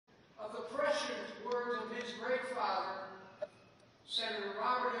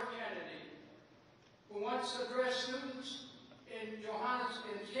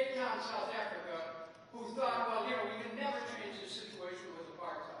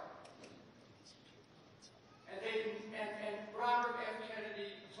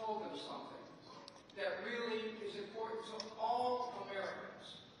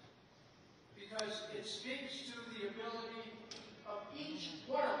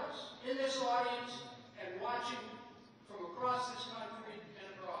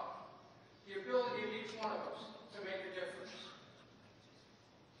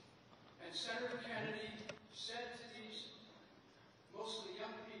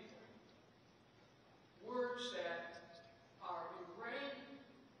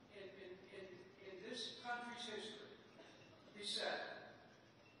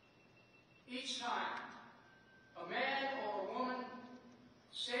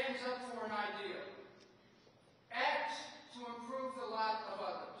stands up for an ideal, acts to improve the lot of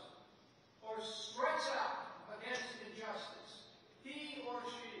others, or struts out against injustice, he or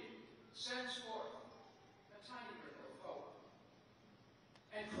she sends forth a tiny ripple of hope.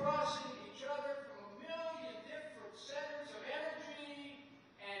 And crossing each other from a million different centers of energy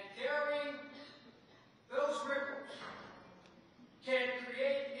and daring, those ripples can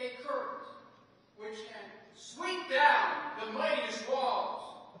create a current which can sweep down the mightiest walls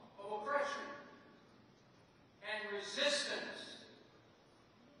of oppression and resistance.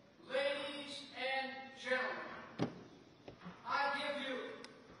 Ladies and gentlemen, I give you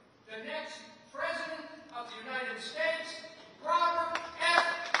the next President of the United States, Robert F.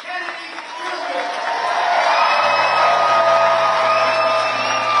 Kennedy, Jr.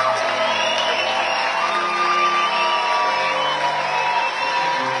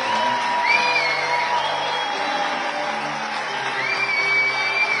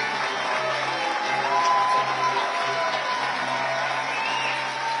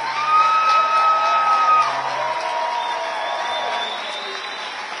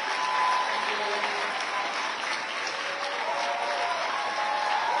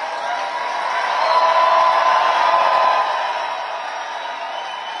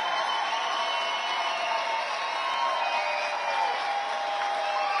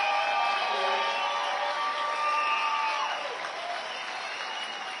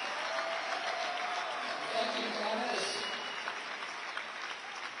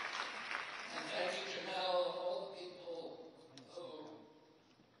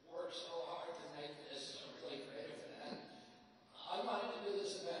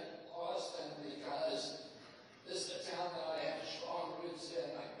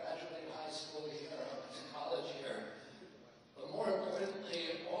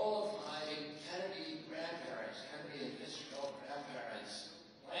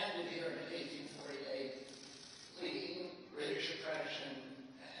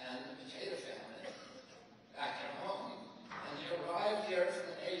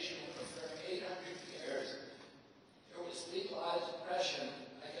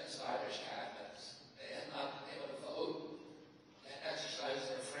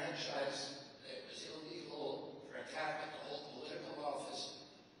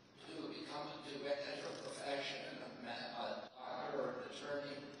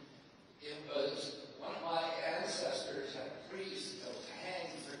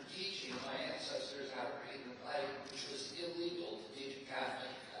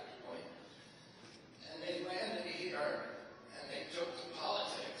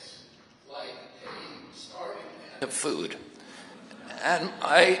 Food. And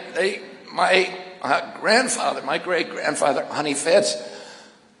my grandfather, my great-grandfather, Honey Fitz,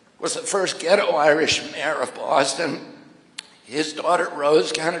 was the first ghetto Irish mayor of Boston. His daughter,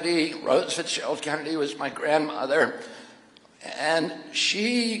 Rose Fitzgerald Kennedy, was my grandmother. And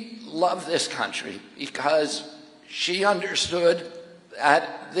she loved this country because she understood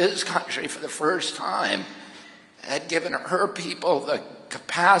that this country, for the first time, had given her people the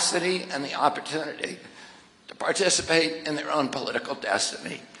capacity and the opportunity to participate in their own political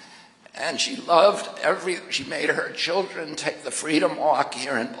destiny. And she made her children take the Freedom Walk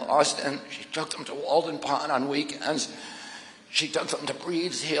here in Boston. She took them to Walden Pond on weekends. She took them to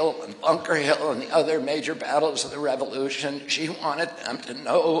Breeds Hill and Bunker Hill and the other major battles of the Revolution. She wanted them to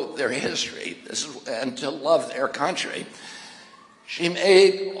know their history and to love their country. She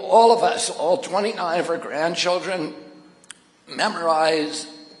made all of us, all 29 of her grandchildren, memorize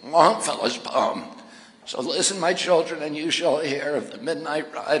Longfellow's poem. So listen, my children, and you shall hear of the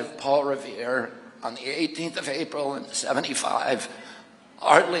midnight ride of Paul Revere on the 18th of April in 75.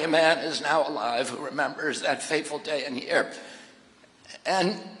 Hardly a man is now alive who remembers that fateful day and year.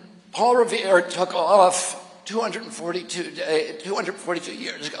 And Paul Revere took off 242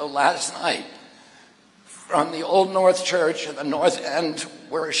 years ago last night from the Old North Church in the North End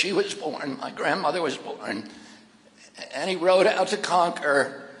where she was born, my grandmother was born, and he rode out to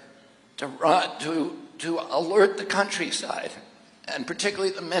Concord to alert the countryside, and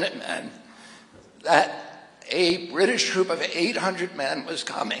particularly the Minutemen, that a British troop of 800 men was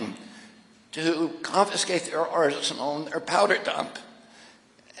coming to confiscate their arsenal and their powder dump.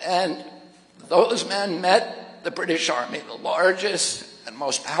 And those men met the British Army, the largest and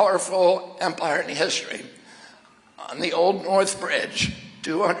most powerful empire in history, on the Old North Bridge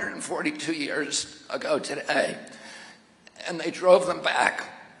 242 years ago today. And they drove them back.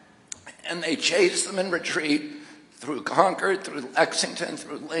 And they chased them in retreat through Concord, through Lexington,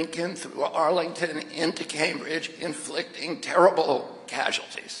 through Lincoln, through Arlington, into Cambridge, inflicting terrible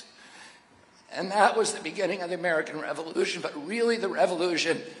casualties. And that was the beginning of the American Revolution, but really the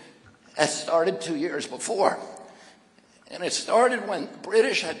revolution had started 2 years before. And it started when the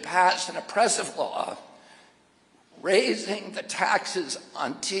British had passed an oppressive law raising the taxes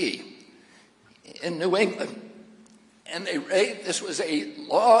on tea in New England. And this was a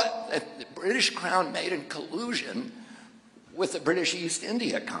law that the British Crown made in collusion with the British East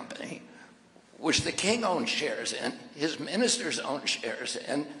India Company, which the king owned shares in, his ministers owned shares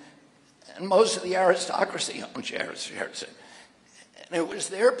in, and most of the aristocracy owned shares in. And it was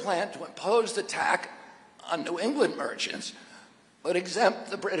their plan to impose the tax on New England merchants, but exempt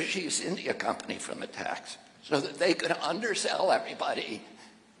the British East India Company from the tax so that they could undersell everybody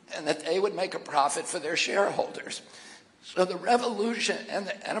and that they would make a profit for their shareholders. So the revolution,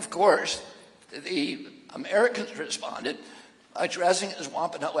 and of course, the Americans responded by dressing as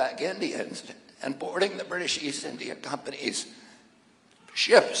Wampanoag Indians and boarding the British East India Company's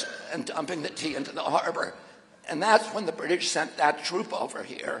ships and dumping the tea into the harbor. And that's when the British sent that troop over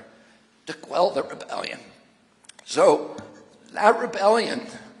here to quell the rebellion. So that rebellion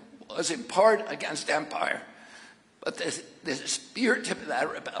was in part against empire, but the spear tip of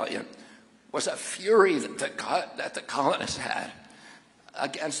that rebellion was a fury that the colonists had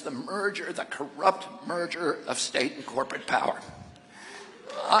against the corrupt merger of state and corporate power.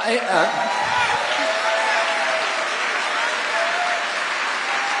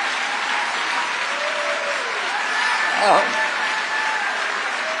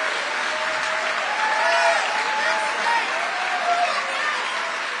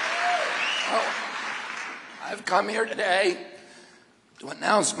 I've come here today to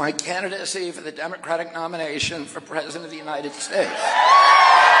announce my candidacy for the Democratic nomination for President of the United States.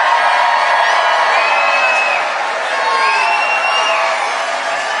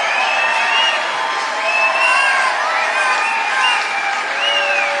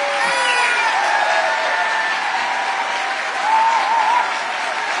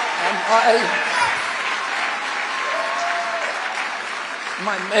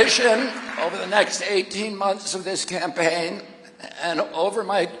 My mission over the next 18 months of this campaign and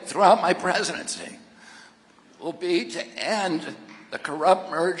throughout my presidency will be to end the corrupt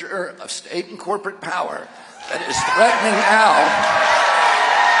merger of state and corporate power that is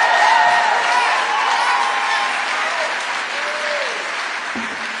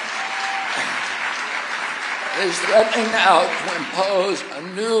threatening now to impose a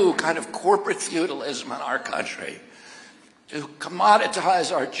new kind of corporate feudalism on our country, to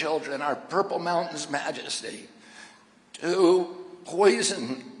commoditize our children, our Purple Mountain's majesty, to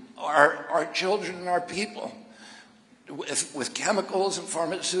poison our children and our people with chemicals and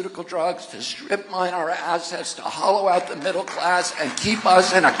pharmaceutical drugs, to strip mine our assets, to hollow out the middle class, and keep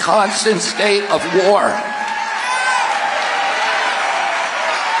us in a constant state of war.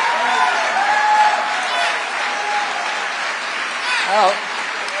 Now,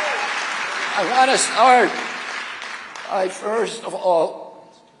 I want to start by, first of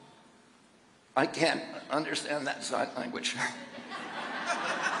all, I can't understand that sign language.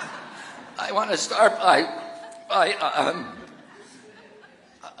 I want to start by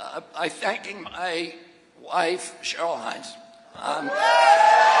thanking my wife, Cheryl Hines.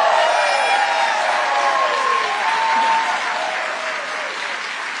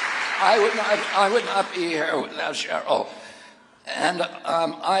 I would not be here without Cheryl. And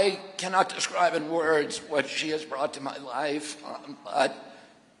I cannot describe in words what she has brought to my life, but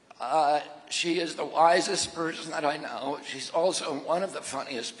she is the wisest person that I know. She's also one of the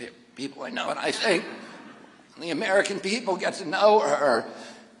funniest people I know. And I think when the American people get to know her,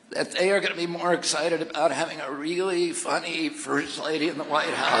 that they are going to be more excited about having a really funny First Lady in the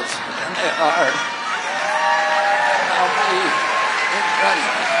White House than they are about me in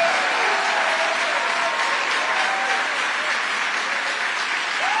president.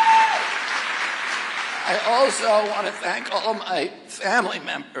 I also want to thank all my family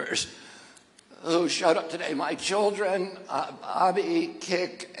members who showed up today. My children, Bobby,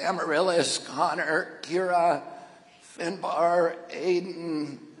 Kik, Amaryllis, Connor, Kira, Finbar,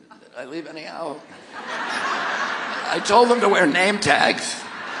 Aiden. Did I leave any out? I told them to wear name tags,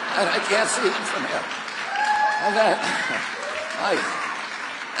 and I can't see them from here.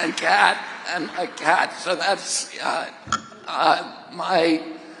 And a cat. So that's my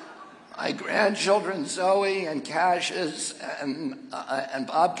grandchildren, Zoe and Cassius and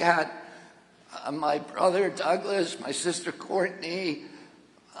Bobcat, my brother Douglas, my sister Courtney,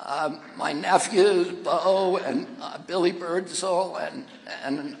 my nephews Bo and Billy Birdsall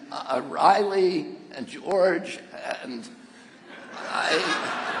and Riley and George, and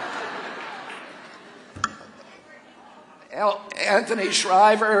Anthony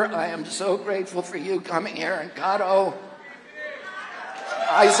Shriver, I am so grateful for you coming here. And Gatto,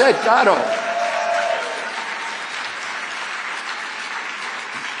 I said Gatto.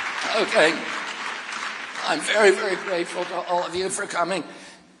 Okay. I'm very, very grateful to all of you for coming.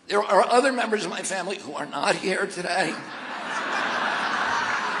 There are other members of my family who are not here today.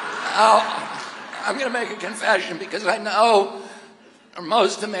 I'm going to make a confession because I know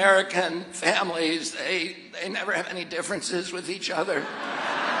most American families, they never have any differences with each other.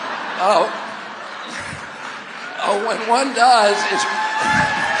 When one does, it's...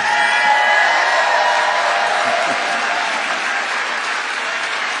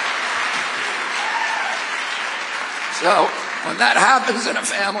 So when that happens in a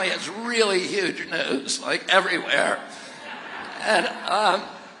family, it's really huge news, like everywhere. And,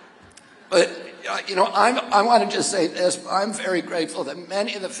 I want to just say this. I'm very grateful that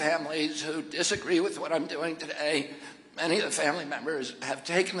many of the families who disagree with what I'm doing today, many of the family members have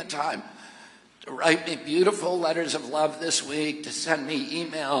taken the time to write me beautiful letters of love this week, to send me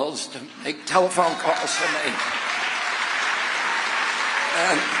emails, to make telephone calls to me.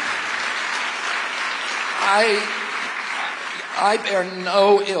 And I bear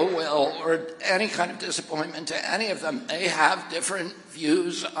no ill will or any kind of disappointment to any of them. They have different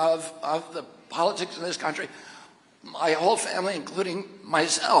views of the politics in this country. My whole family, including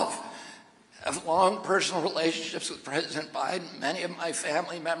myself, have long personal relationships with President Biden. Many of my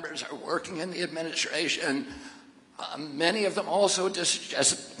family members are working in the administration. Many of them also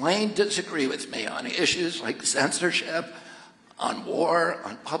just plain disagree with me on issues like censorship, on war,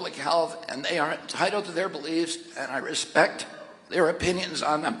 on public health, and they are entitled to their beliefs, and I respect their opinions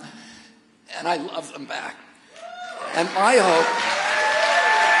on them, and I love them back. And my hope,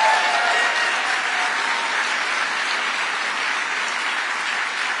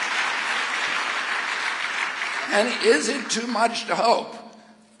 and is it too much to hope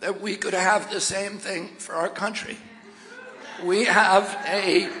that we could have the same thing for our country? We have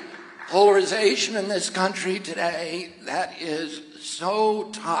a polarization in this country today that is so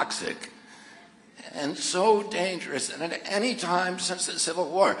toxic and so dangerous, and at any time since the Civil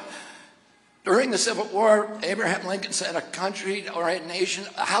War. During the Civil War, Abraham Lincoln said, a country or a nation,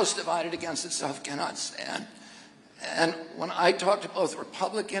 a house divided against itself cannot stand. And when I talk to both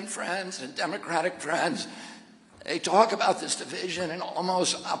Republican friends and Democratic friends, they talk about this division in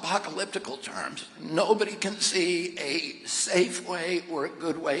almost apocalyptical terms. Nobody can see a safe way or a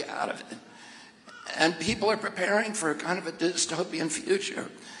good way out of it. And people are preparing for a kind of a dystopian future.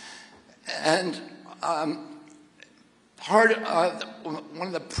 And one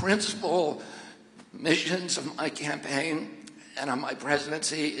of the principal missions of my campaign and of my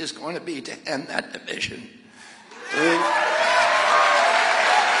presidency is going to be to end that division.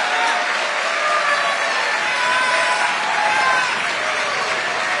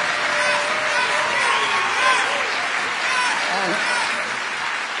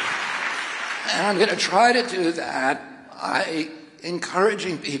 And I'm going to try to do that by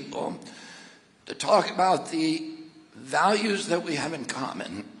encouraging people to talk about the values that we have in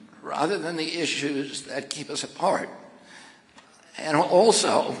common rather than the issues that keep us apart. And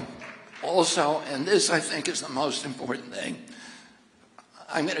also, and this I think is the most important thing,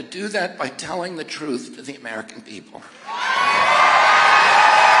 I'm going to do that by telling the truth to the American people.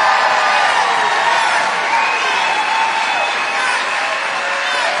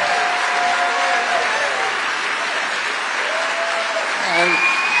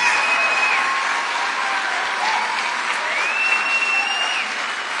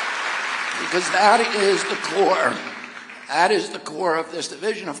 Because that is the core. That is the core of this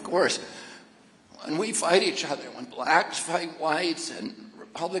division, of course. When we fight each other, when blacks fight whites and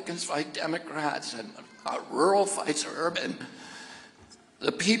Republicans fight Democrats and rural fights urban,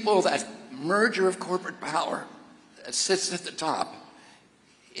 the people, that merger of corporate power that sits at the top,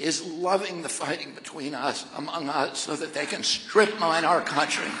 is loving the fighting between us, among us, so that they can strip mine our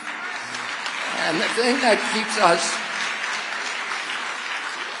country. And the thing that keeps us,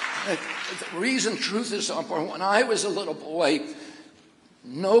 the reason truth is so important, when I was a little boy,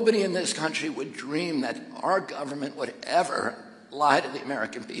 nobody in this country would dream that our government would ever lie to the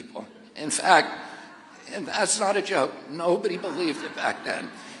American people. In fact, and that's not a joke, nobody believed it back then.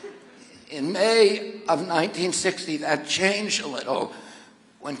 In May of 1960, that changed a little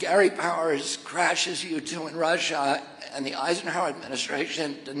when Gary Powers crashes U-2 in Russia, and the Eisenhower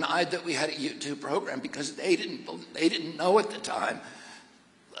administration denied that we had a U-2 program because they didn't know at the time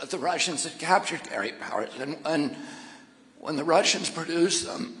that the Russians had captured Gary Powers. And when the Russians produced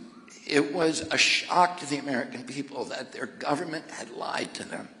them, it was a shock to the American people that their government had lied to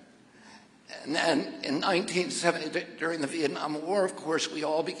them. And then in 1970, during the Vietnam War, of course, we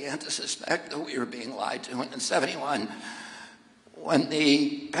all began to suspect that we were being lied to. And in 71, when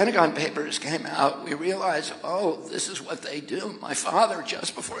the Pentagon Papers came out, we realized, oh, this is what they do. My father,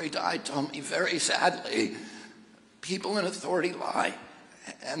 just before he died, told me very sadly, people in authority lie.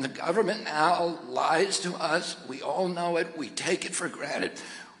 And the government now lies to us. We all know it. We take it for granted.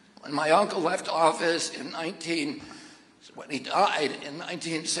 When my uncle left office when he died in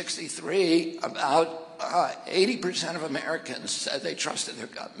 1963, about 80% of Americans said they trusted their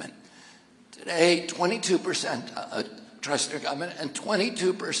government. Today, 22% trust their government, and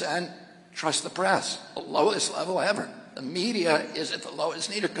 22% trust the press, the lowest level ever. The media is at the lowest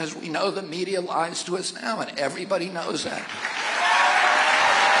neither because we know the media lies to us now, and everybody knows that.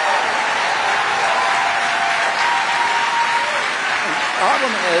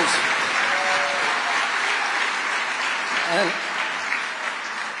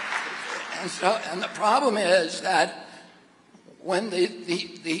 And the problem is that when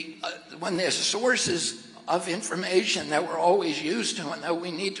there's sources of information that we're always used to and that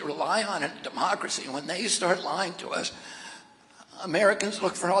we need to rely on in democracy, when they start lying to us, Americans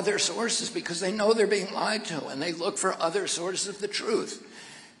look for other sources because they know they're being lied to, and they look for other sources of the truth.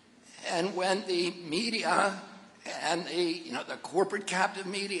 And when the media and the corporate captive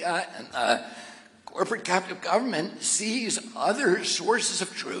media and the corporate captive government sees other sources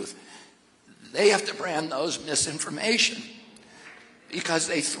of truth, they have to brand those misinformation because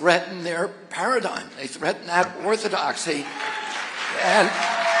they threaten their paradigm. They threaten that orthodoxy. And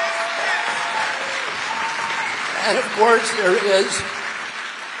of course, there is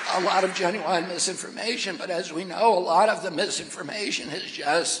a lot of genuine misinformation, but as we know, a lot of the misinformation is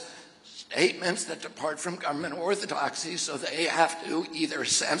just statements that depart from government orthodoxy, so they have to either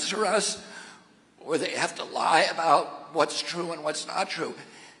censor us or they have to lie about what's true and what's not true.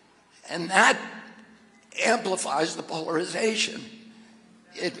 And that amplifies the polarization.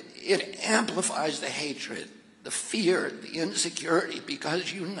 It amplifies the hatred, the fear, the insecurity,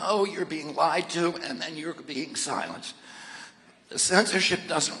 because you know you're being lied to and then you're being silenced. The censorship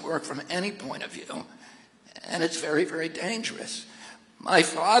doesn't work from any point of view, and it's very, very dangerous. My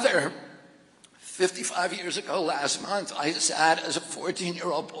father, 55 years ago last month, I sat as a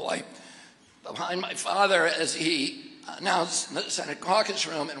 14-year-old boy behind my father as he announced in the Senate caucus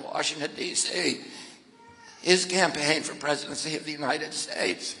room in Washington, D.C., his campaign for presidency of the United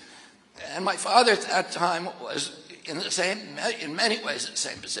States. And my father at that time was in many ways, the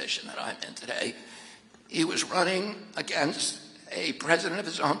same position that I'm in today. He was running against a president of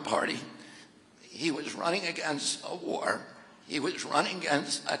his own party. He was running against a war. He was running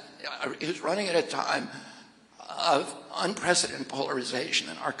at a time of unprecedented polarization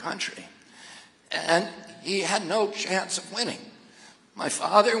in our country. And he had no chance of winning. My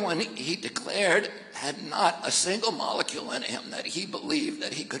father, when he declared, had not a single molecule in him that he believed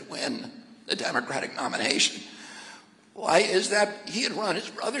that he could win the Democratic nomination. Why is that? He had run his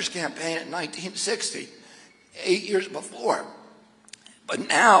brother's campaign in 1960, 8 years before. But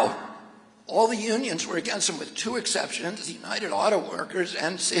now, all the unions were against him with two exceptions, the United Auto Workers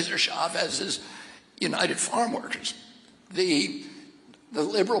and Cesar Chavez's United Farm Workers. The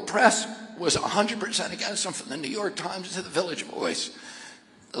liberal press was 100% against him, from the New York Times to the Village Voice.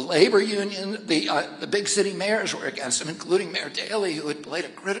 The labor union, the big city mayors were against him, including Mayor Daley, who had played a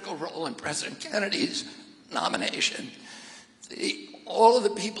critical role in President Kennedy's nomination. All of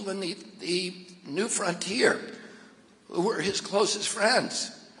the people in the New Frontier, who were his closest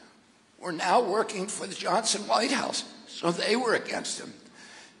friends, were now working for the Johnson White House, so they were against him.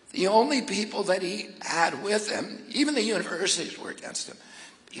 The only people that he had with him, even the universities were against him,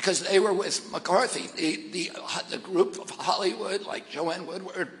 because they were with McCarthy. The group of Hollywood, like Joanne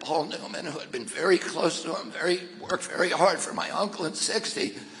Woodward, Paul Newman, who had been very close to him, worked very hard for my uncle in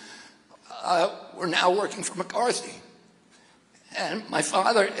 '60, were now working for McCarthy. And my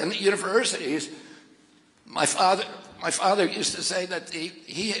father, in the universities, my father used to say that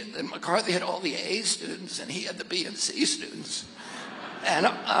that McCarthy had all the A students and he had the B and C students. And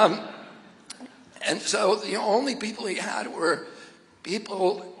so the only people he had were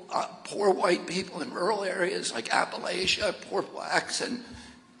people, poor white people in rural areas like Appalachia, poor blacks in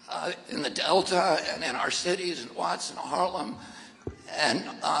the Delta and in our cities in Watts and Harlem and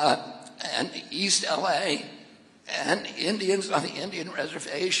East LA, and Indians on the Indian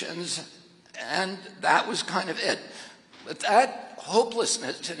reservations, and that was kind of it. But that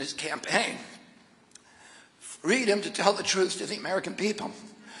hopelessness in his campaign freed him to tell the truth to the American people.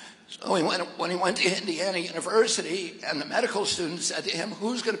 So when he went to Indiana University and the medical students said to him,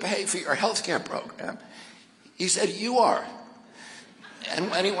 "Who's going to pay for your health care program?" He said, "You are."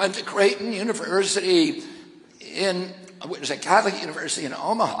 And when he went to Creighton University which was a Catholic university in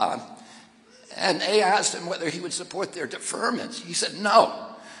Omaha, and they asked him whether he would support their deferments, he said no.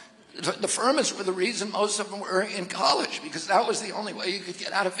 The deferments were the reason most of them were in college, because that was the only way you could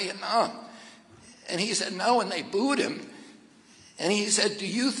get out of Vietnam. And he said no, and they booed him. And he said, do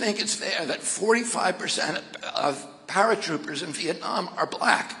you think it's fair that 45% of paratroopers in Vietnam are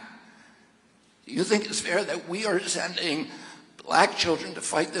black? Do you think it's fair that we are sending black children to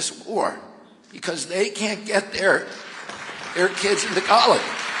fight this war because they can't get their kids into college?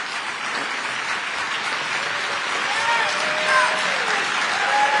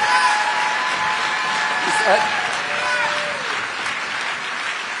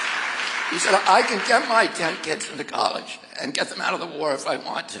 He said, I can get my 10 kids into college and get them out of the war if I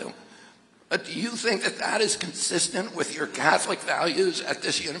want to. But do you think that that is consistent with your Catholic values at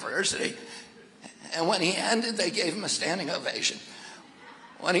this university? And when he ended, they gave him a standing ovation.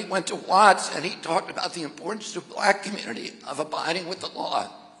 When he went to Watts and he talked about the importance to the black community of abiding with the law,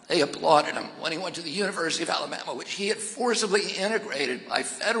 they applauded him. When he went to the University of Alabama, which he had forcibly integrated by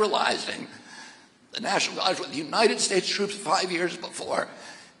federalizing the National Guard with the United States troops 5 years before,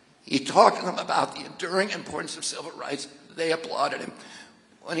 he talked to them about the enduring importance of civil rights. They applauded him.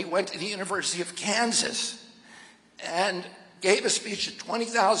 When he went to the University of Kansas and gave a speech to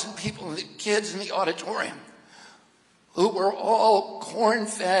 20,000 people and the kids in the auditorium, who were all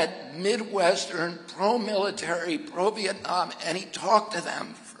corn-fed, Midwestern, pro-military, pro-Vietnam, and he talked to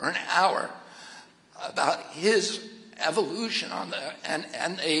them for an hour about his evolution on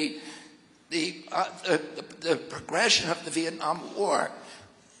the progression of the Vietnam War.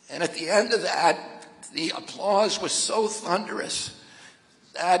 And at the end of that, the applause was so thunderous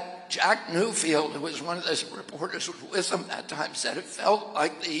that Jack Newfield, who was one of the reporters who was with him that time, said it felt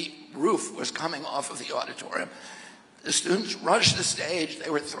like the roof was coming off of the auditorium. The students rushed the stage. They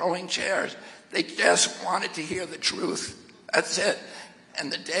were throwing chairs. They just wanted to hear the truth. That's it.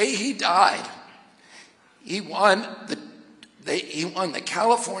 And the day he died, he won the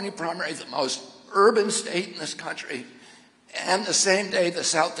California primary, the most urban state in this country, and the same day the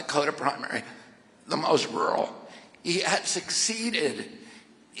South Dakota primary, the most rural. He had succeeded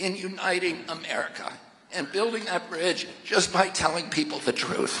in uniting America and building that bridge just by telling people the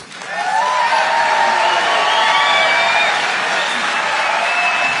truth.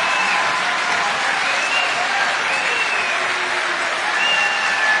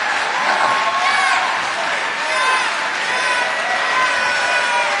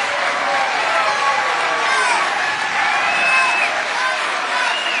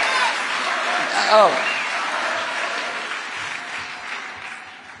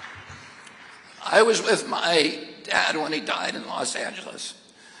 I was with my dad when he died in Los Angeles,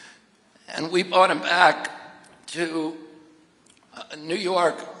 and we brought him back to New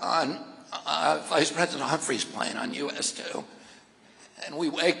York on Vice President Humphrey's plane on US 2, and we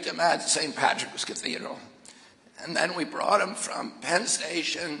waked him at St. Patrick's Cathedral. And then we brought him from Penn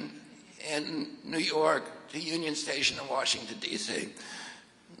Station in New York to Union Station in Washington, D.C.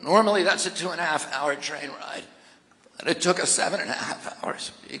 Normally that's a 2.5-hour train ride, but it took us 7.5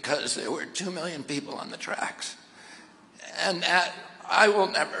 hours because there were 2 million people on the tracks. And that, I will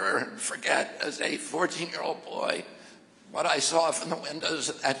never forget, as a 14-year-old boy, what I saw from the windows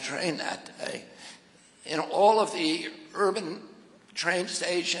of that train that day. In all of the urban train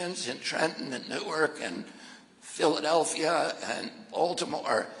stations in Trenton and Newark and Philadelphia and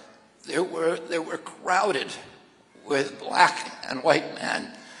Baltimore, they were crowded with black and white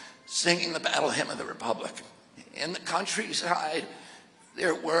men singing the Battle Hymn of the Republic. In the countryside,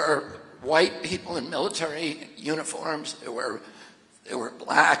 there were white people in military uniforms. There were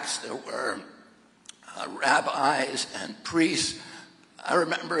blacks. There were rabbis and priests. I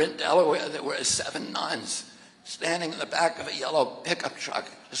remember in Delaware there were 7 nuns standing in the back of a yellow pickup truck,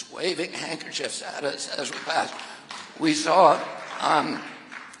 just waving handkerchiefs at us as we passed. We saw,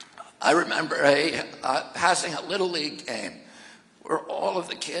 I remember passing a Little League game where all of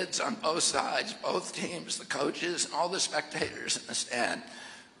the kids on both sides, both teams, the coaches, and all the spectators in the stand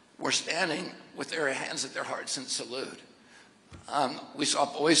were standing with their hands at their hearts in salute. We saw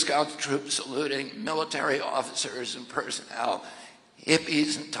Boy Scout troops saluting, military officers and personnel,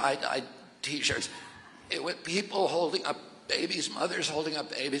 hippies in tie-dye T-shirts. It was people holding up babies, mothers holding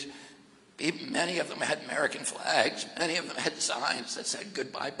up babies. Many of them had American flags. Many of them had signs that said,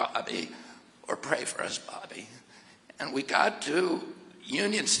 "Goodbye, Bobby," or "Pray for us, Bobby." And we got to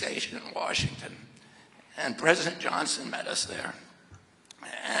Union Station in Washington, and President Johnson met us there.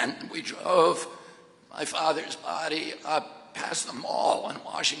 And we drove my father's body up past the mall in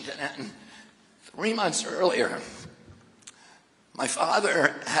Washington. And 3 months earlier, My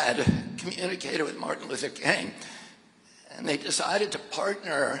father had communicated with Martin Luther King, and they decided to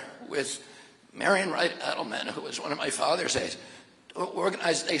partner with Marion Wright Edelman, who was one of my father's aides, to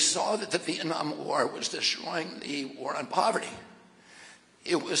organize. They saw that the Vietnam War was destroying the war on poverty.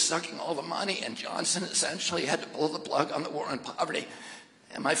 It was sucking all the money, and Johnson essentially had to pull the plug on the war on poverty.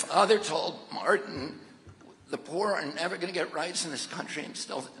 And my father told Martin, the poor are never going to get rights in this country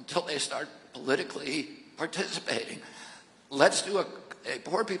until they start politically participating. Let's do a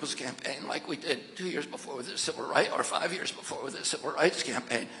poor people's campaign like we did 2 years before with the civil rights, or 5 years before with the civil rights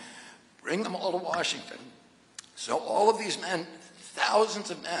campaign. Bring them all to Washington. So all of these men,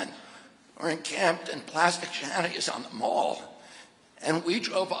 thousands of men, were encamped in plastic shanties on the mall. And we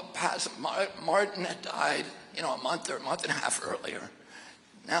drove up past them. Martin had died, a month or a month and a half earlier.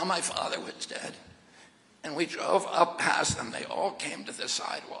 Now my father was dead. And we drove up past them. They all came to the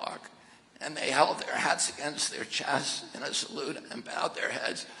sidewalk, and they held their hats against their chests in a salute and bowed their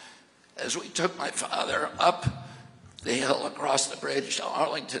heads as we took my father up the hill across the bridge to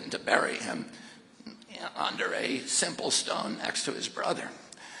Arlington to bury him under a simple stone next to his brother.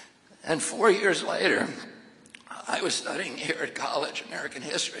 And 4 years later, I was studying here at college American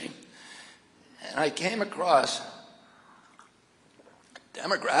history, and I came across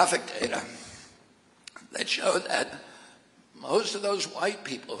demographic data that showed that most of those white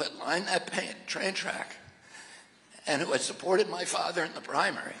people who had lined that train track and who had supported my father in the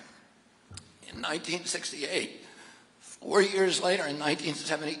primary in 1968, 4 years later in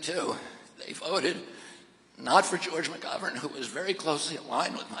 1972, they voted not for George McGovern, who was very closely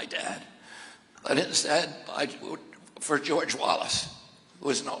aligned with my dad, but instead for George Wallace, who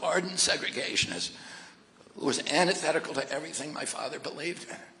was an ardent segregationist, who was antithetical to everything my father believed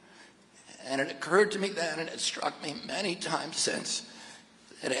in. And it occurred to me then, and it struck me many times since,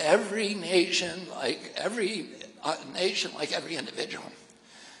 that every nation, like every individual,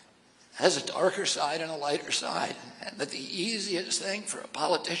 has a darker side and a lighter side, and that the easiest thing for a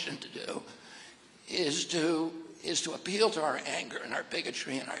politician to do is to appeal to our anger and our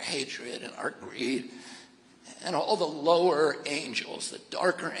bigotry and our hatred and our greed and all the lower angels, the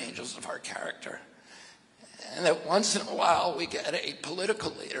darker angels of our character. And that once in a while we get a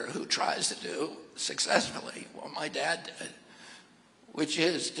political leader who tries to do successfully what my dad did, which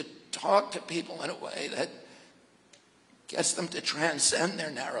is to talk to people in a way that gets them to transcend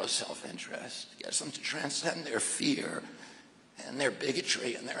their narrow self-interest, gets them to transcend their fear and their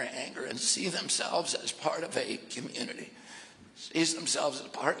bigotry and their anger, and see themselves as part of a community, sees themselves as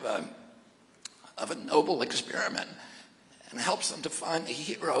part of a noble experiment, and helps them to find the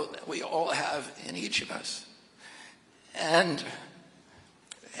hero that we all have in each of us. And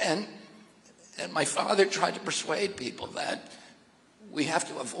my father tried to persuade people that we have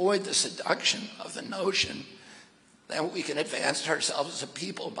to avoid the seduction of the notion that we can advance ourselves as a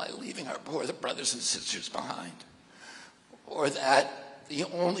people by leaving our poor brothers and sisters behind, or that the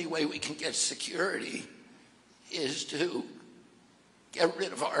only way we can get security is to get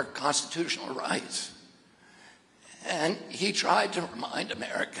rid of our constitutional rights. And he tried to remind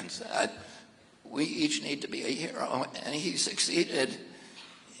Americans that we each need to be a hero, and he succeeded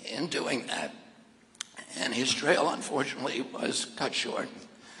in doing that. And his trail, unfortunately, was cut short.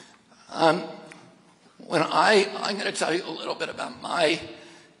 I'm going to tell you a little bit about my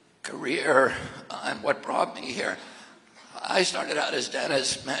career and what brought me here. I started out, as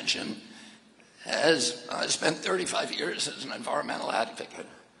Dennis mentioned, as I spent 35 years as an environmental advocate.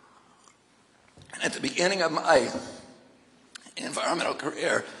 And at the beginning of my environmental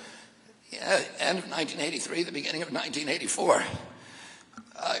career, end of 1983, the beginning of 1984,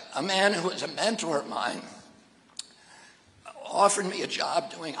 a man who was a mentor of mine offered me a job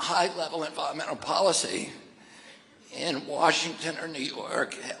doing high-level environmental policy in Washington or New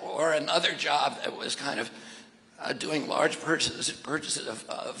York, or another job that was kind of doing large purchases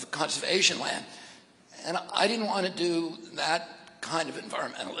of conservation land. And I didn't want to do that kind of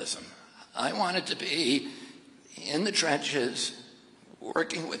environmentalism. I wanted to be in the trenches,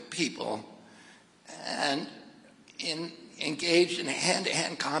 working with people, and engaged in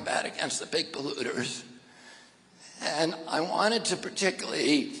hand-to-hand combat against the big polluters. And I wanted to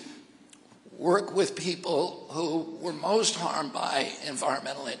particularly work with people who were most harmed by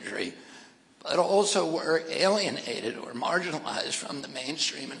environmental injury, but also were alienated or marginalized from the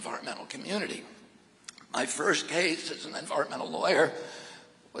mainstream environmental community. My first case as an environmental lawyer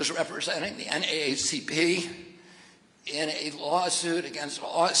was representing the NAACP in a lawsuit against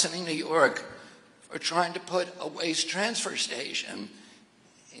Austin, New York, for trying to put a waste transfer station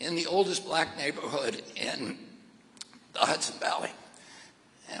in the oldest black neighborhood in the Hudson Valley.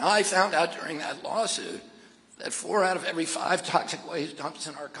 And I found out during that lawsuit that 4 out of every 5 toxic waste dumps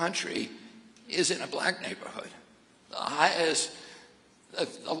in our country is in a black neighborhood.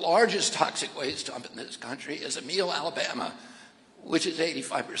 The largest toxic waste dump in this country is Emile, Alabama, which is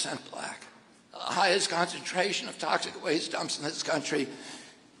 85% black. The highest concentration of toxic waste dumps in this country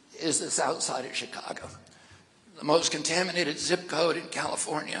is the south side of Chicago. The most contaminated zip code in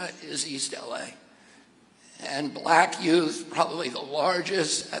California is East LA. And black youth, probably the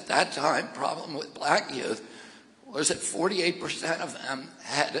largest at that time problem with black youth, was that 48% of them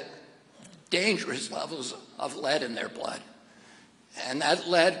had dangerous levels of lead in their blood. And that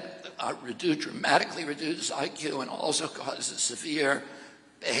lead dramatically reduces IQ and also causes severe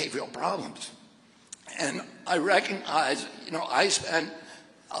behavioral problems. And I recognize, I spent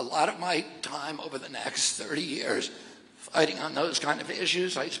a lot of my time over the next 30 years fighting on those kind of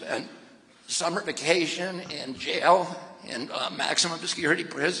issues. I spent summer vacation in jail in maximum security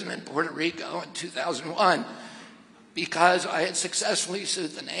prison in Puerto Rico in 2001 because I had successfully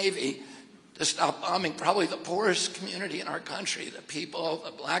sued the Navy to stop bombing probably the poorest community in our country, the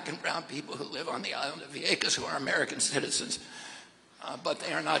black and brown people who live on the island of Vieques, who are American citizens, but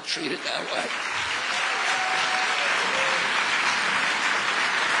they are not treated that way.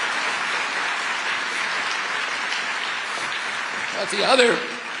 But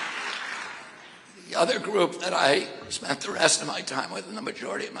the other group that I spent the rest of my time with, and the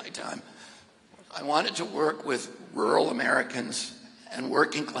majority of my time, I wanted to work with rural Americans and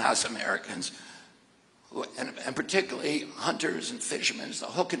working class Americans, and particularly hunters and fishermen, the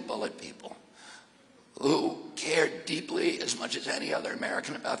hook and bullet people, who cared deeply as much as any other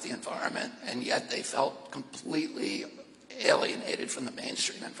American about the environment, and yet they felt completely alienated from the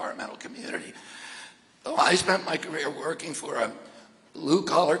mainstream environmental community. So I spent my career working for a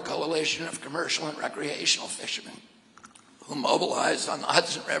blue-collar coalition of commercial and recreational fishermen who mobilized on the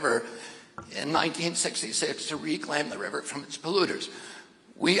Hudson River in 1966 to reclaim the river from its polluters.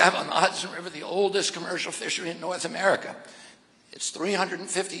 We have on the Hudson River the oldest commercial fishery in North America. It's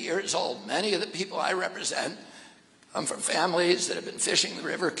 350 years old. Many of the people I represent come from families that have been fishing the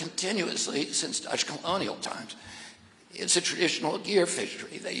river continuously since Dutch colonial times. It's a traditional gear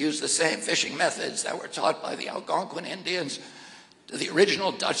fishery. They use the same fishing methods that were taught by the Algonquin Indians to the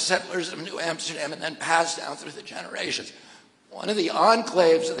original Dutch settlers of New Amsterdam and then passed down through the generations. One of the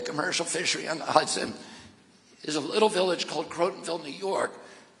enclaves of the commercial fishery on the Hudson is a little village called Crotonville, New York.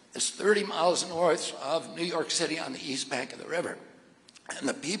 It's 30 miles north of New York City on the east bank of the river. And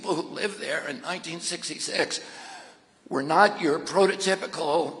the people who lived there in 1966 were not your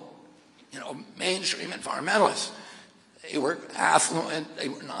prototypical, mainstream environmentalists. They were affluent. They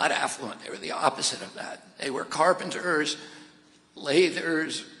were not affluent. They were the opposite of that. They were carpenters,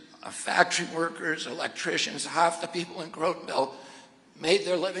 lathers, factory workers, electricians. Half the people in Crotonville made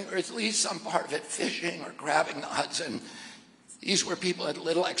their living, or at least some part of it, fishing or grabbing the Hudson. These were people who had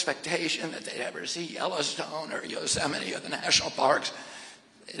little expectation that they'd ever see Yellowstone or Yosemite or the national parks.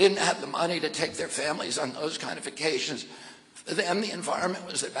 They didn't have the money to take their families on those kind of vacations. For them, the environment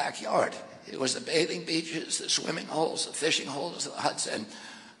was their backyard. It was the bathing beaches, the swimming holes, the fishing holes of the Hudson.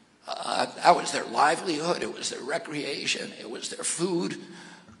 That was their livelihood. It was their recreation. It was their food.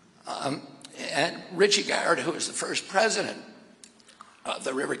 And Richie Garrett, who was the first president of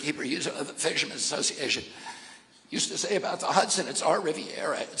the Riverkeeper of the Fishermen's Association, used to say about the Hudson, it's our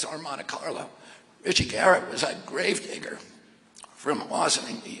Riviera, it's our Monte Carlo. Richie Garrett was a gravedigger from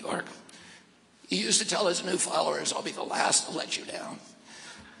Wassing, New York. He used to tell his new followers, I'll be the last to let you down.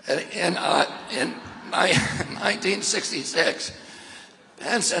 In 1966,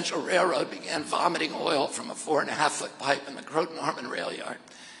 Penn Central Railroad began vomiting oil from a 4.5-foot pipe in the Croton-Harmon rail yard.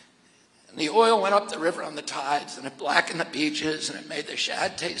 And the oil went up the river on the tides, and it blackened the beaches, and it made the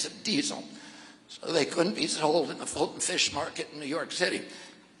shad taste of diesel. So they couldn't be sold in the Fulton Fish Market in New York City.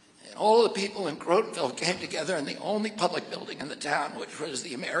 And all of the people in Crotonville came together in the only public building in the town, which was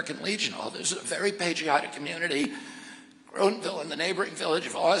the American Legion Hall. This is a very patriotic community. Crotonville and the neighboring village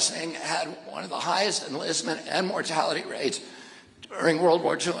of Wassing had one of the highest enlistment and mortality rates during World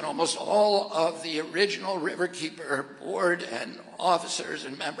War II, and almost all of the original Riverkeeper board and officers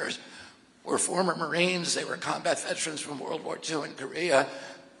and members were former Marines. They were combat veterans from World War II in Korea.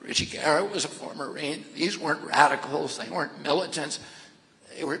 Richie Garrett was a former Marine. These weren't radicals. They weren't militants.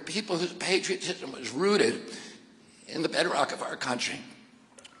 They were people whose patriotism was rooted in the bedrock of our country.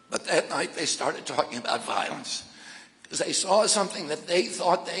 But that night they started talking about violence because they saw something that they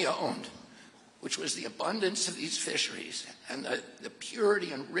thought they owned, which was the abundance of these fisheries and the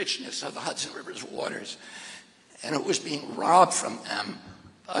purity and richness of the Hudson River's waters. And it was being robbed from them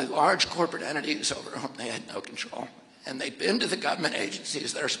by large corporate entities over whom they had no control. And they'd been to the government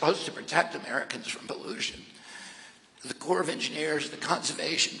agencies that are supposed to protect Americans from pollution. the Corps of Engineers, the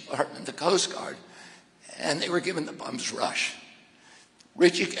Conservation Department, the Coast Guard, and they were given the bum's rush.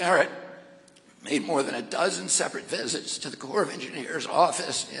 Richie Garrett made more than a dozen separate visits to the Corps of Engineers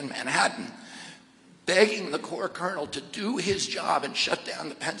office in Manhattan, begging the Corps colonel to do his job and shut down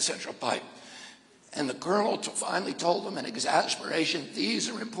the Penn Central pipe. And the colonel finally told him in exasperation, these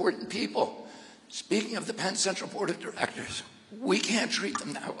are important people. Speaking of the Penn Central Board of Directors, we can't treat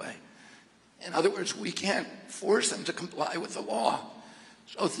them that way. In other words, we can't force them to comply with the law.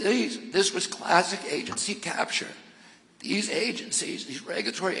 So this was classic agency capture. These agencies, these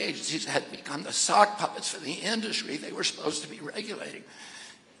regulatory agencies, had become the sock puppets for the industry they were supposed to be regulating.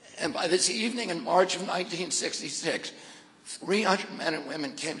 And by this evening in March of 1966, 300 men and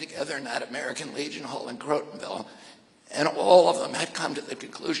women came together in that American Legion Hall in Crotonville, and all of them had come to the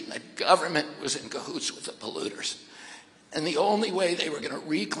conclusion that government was in cahoots with the polluters. And the only way they were going to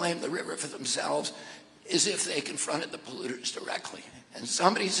reclaim the river for themselves is if they confronted the polluters directly. And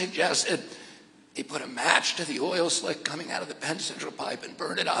somebody suggested they put a match to the oil slick coming out of the Penn Central pipe and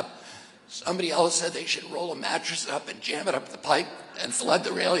burn it up. Somebody else said they should roll a mattress up and jam it up the pipe and flood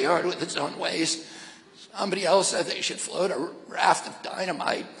the rail yard with its own waste. Somebody else said they should float a raft of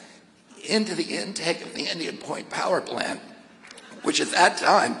dynamite into the intake of the Indian Point power plant, which at that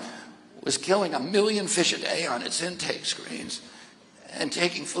time was killing 1 million fish a day on its intake screens and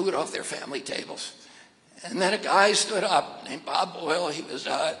taking food off their family tables. And then a guy stood up named Bob Boyle. He was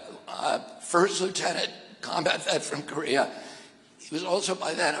a first lieutenant combat vet from Korea. He was also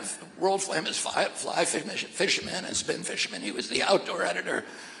by then a world famous fly fisherman and spin fisherman. He was the outdoor editor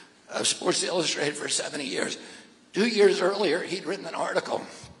of Sports Illustrated for 70 years. 2 years earlier, he'd written an article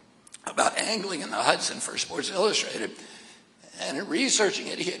about angling in the Hudson for Sports Illustrated. And in researching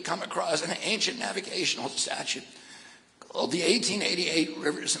it, he had come across an ancient navigational statute called the 1888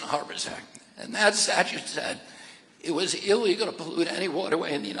 Rivers and Harbors Act. And that statute said it was illegal to pollute any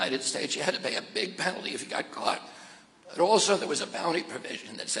waterway in the United States. You had to pay a big penalty if you got caught. But also there was a bounty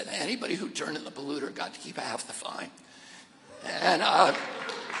provision that said anybody who turned in the polluter got to keep half the fine. And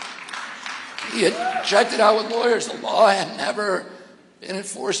he had checked it out with lawyers. The law had never been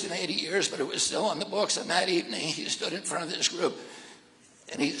enforced in 80 years, but it was still on the books. And that evening, he stood in front of this group,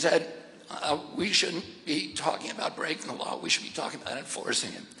 and he said, we shouldn't be talking about breaking the law. We should be talking about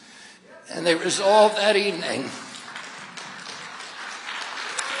enforcing it. And they resolved that evening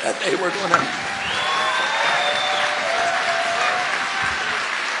that they were going to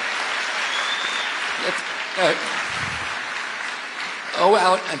go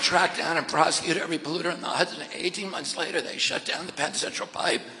out and track down and prosecute every polluter in the Hudson. 18 months later, they shut down the Penn Central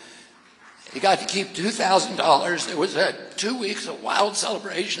pipe. He got to keep $2,000. There was 2 weeks of wild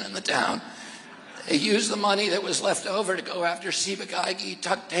celebration in the town. They used the money that was left over to go after Ciba Geigy,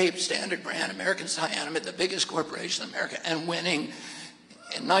 Tuck Tape, Standard Brand, American Cyanamid, the biggest corporation in America, and winning.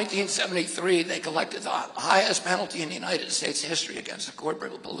 In 1973, they collected the highest penalty in the United States history against a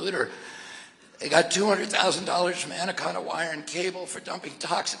corporate polluter. They got $200,000 from Anaconda Wire and Cable for dumping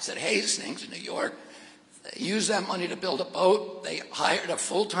toxics at Hastings in New York. They used that money to build a boat. They hired a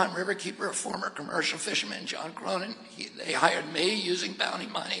full-time riverkeeper, a former commercial fisherman, John Cronin. They hired me using bounty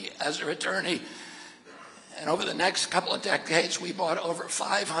money as their attorney. And over the next couple of decades, we bought over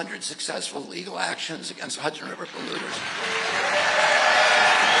 500 successful legal actions against Hudson River polluters.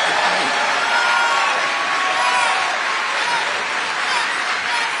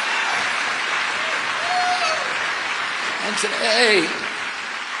 And today,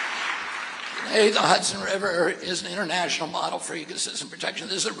 the Hudson River is an international model for ecosystem protection.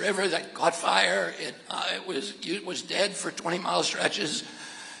 This is a river that caught fire. It was dead for 20-mile stretches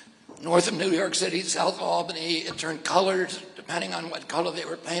north of New York City, south of Albany. It turned colors depending on what color they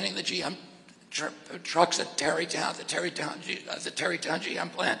were painting the GM trucks at Terrytown, the Terrytown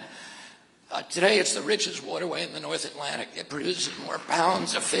GM plant. Today, it's the richest waterway in the North Atlantic. It produces more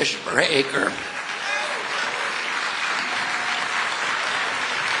pounds of fish per acre.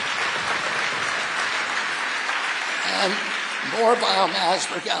 And more biomass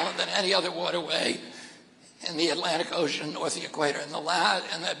per gallon than any other waterway in the Atlantic Ocean north of the equator. And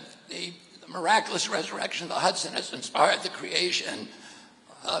the miraculous resurrection of the Hudson has inspired the creation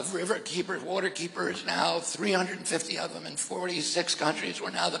of river keepers, water keepers, now 350 of them in 46 countries.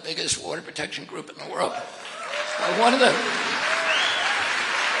 We're now the biggest water protection group in the world. One of the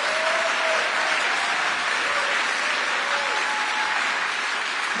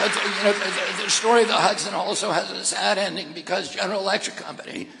But, the story of the Hudson also has a sad ending because General Electric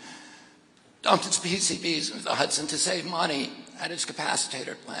Company dumped its PCBs into the Hudson to save money at its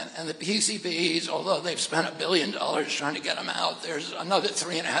capacitator plant. And the PCBs, although they've spent $1 billion trying to get them out, there's another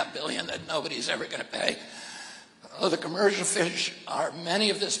 $3.5 billion that nobody's ever going to pay. The commercial fish many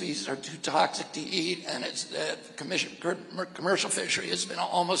of the species are too toxic to eat, and commercial fishery has been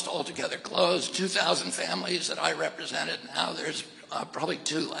almost altogether closed. 2,000 families that I represented, now there's probably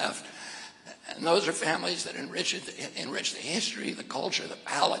 2 left. And those are families that enrich the history, the culture, the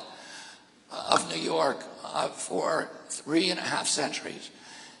palate of New York for 3.5 centuries.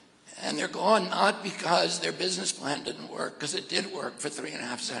 And they're gone not because their business plan didn't work, because it did work for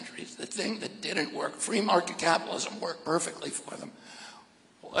 3.5 centuries. The thing that didn't work, free market capitalism worked perfectly for them.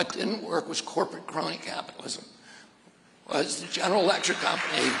 What didn't work was corporate crony capitalism. Was the General Electric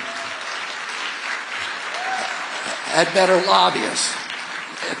Company had better lobbyists.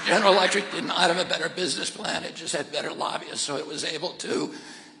 General Electric did not have a better business plan, it just had better lobbyists, so it was able to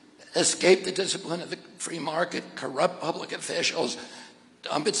escape the discipline of the free market, corrupt public officials,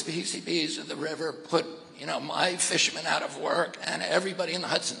 dump its PCBs in the river, put my fishermen out of work, and everybody in the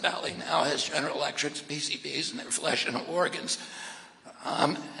Hudson Valley now has General Electric's PCBs in their flesh and organs.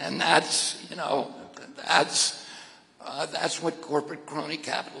 And that's what corporate crony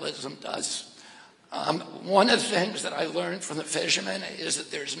capitalism does. One of the things that I learned from the fishermen is that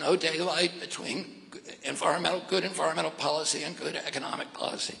there's no daylight between good environmental policy and good economic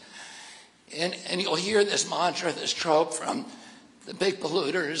policy. And you'll hear this mantra, this trope from the big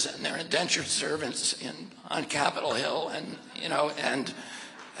polluters and their indentured servants on Capitol Hill and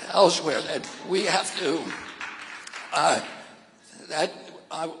elsewhere, that we have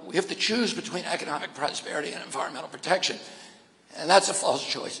to choose between economic prosperity and environmental protection. And that's a false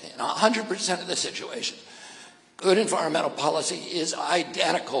choice. In 100% of the situation, good environmental policy is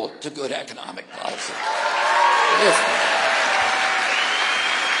identical to good economic policy.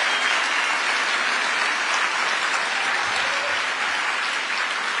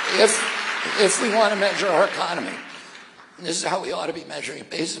 If we want to measure our economy, and this is how we ought to be measuring it,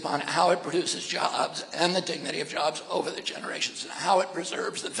 based upon how it produces jobs and the dignity of jobs over the generations, and how it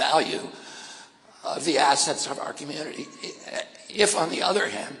preserves the value of the assets of our community. If, on the other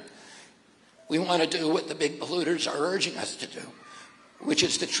hand, we want to do what the big polluters are urging us to do, which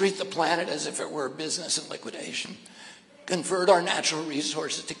is to treat the planet as if it were a business in liquidation, convert our natural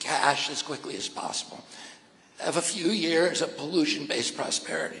resources to cash as quickly as possible, have a few years of pollution-based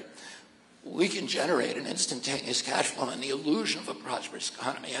prosperity, we can generate an instantaneous cash flow and the illusion of a prosperous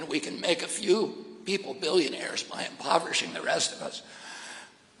economy, and we can make a few people billionaires by impoverishing the rest of us.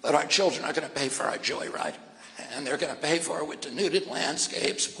 But our children are going to pay for our joyride, and they're going to pay for it with denuded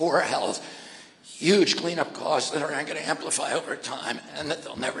landscapes, poor health, huge cleanup costs that are going to amplify over time and that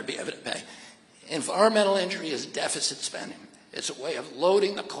they'll never be able to pay. Environmental injury is deficit spending. It's a way of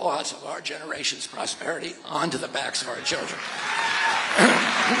loading the cost of our generation's prosperity onto the backs of our children.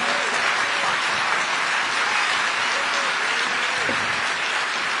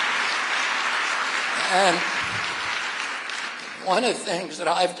 And one of the things that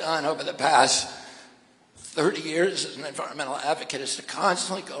I've done over the past 30 years as an environmental advocate is to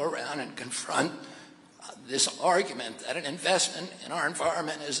constantly go around and confront this argument that an investment in our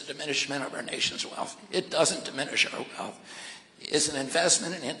environment is a diminishment of our nation's wealth. It doesn't diminish our wealth. It's an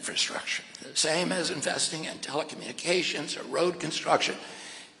investment in infrastructure, the same as investing in telecommunications or road construction.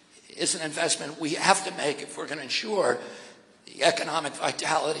 It's an investment we have to make if we're going to ensure the economic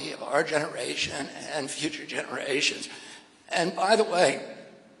vitality of our generation and future generations. And by the way,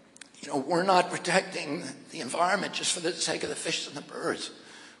 we're not protecting the environment just for the sake of the fish and the birds.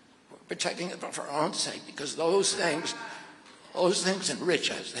 We're protecting it for our own sake, because those things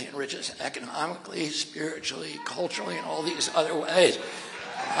enrich us. They enrich us economically, spiritually, culturally, and all these other ways.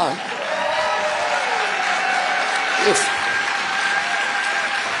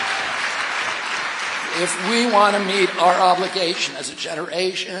 If we want to meet our obligation as a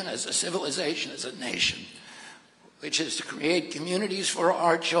generation, as a civilization, as a nation, which is to create communities for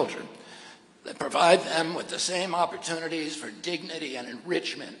our children that provide them with the same opportunities for dignity and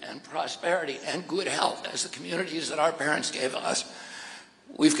enrichment and prosperity and good health as the communities that our parents gave us,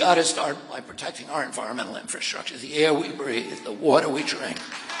 we've got to start by protecting our environmental infrastructure, the air we breathe, the water we drink,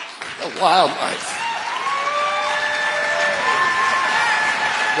 the wildlife,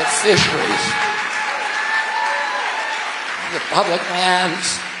 the fisheries, the public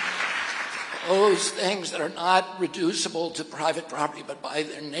lands, those things that are not reducible to private property, but by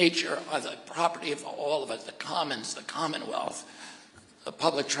their nature are the property of all of us, the commons, the commonwealth, the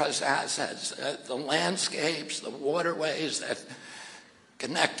public trust assets, the landscapes, the waterways that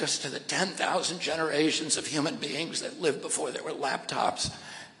connect us to the 10,000 generations of human beings that lived before there were laptops,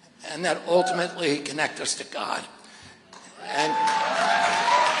 and that ultimately connect us to God. And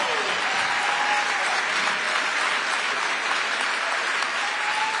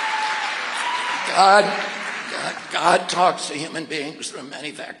God talks to human beings through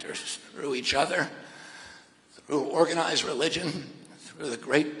many vectors, through each other, through organized religion, through the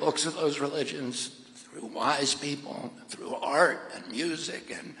great books of those religions, through wise people, through art and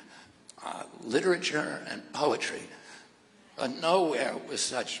music and literature and poetry, but nowhere with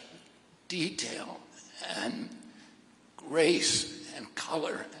such detail and grace and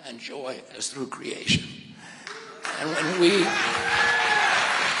color and joy as through creation. And when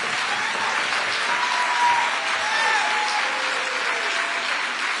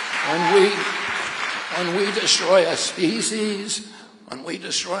we destroy a species, when we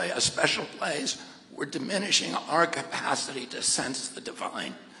destroy a special place, we're diminishing our capacity to sense the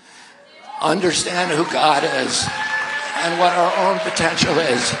divine, understand who God is, and what our own potential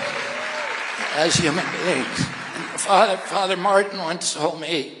is as human beings. And Father Martin once told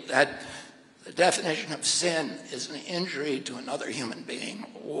me that the definition of sin is an injury to another human being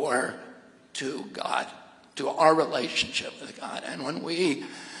or to God, to our relationship with God. And when we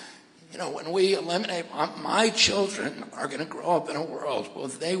eliminate, my children are going to grow up in a world where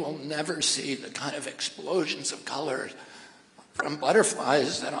they will never see the kind of explosions of color from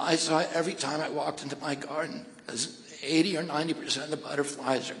butterflies that I saw every time I walked into my garden. Because 80 or 90% of the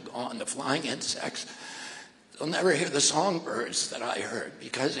butterflies are gone, the flying insects. They'll never hear the songbirds that I heard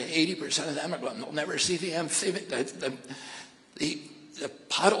because 80% of them are gone. They'll never see the amphibians, the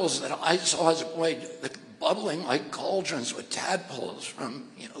puddles that I saw as a boy, bubbling like cauldrons with tadpoles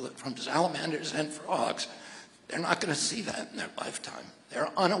from salamanders and frogs. They're not going to see that in their lifetime. They're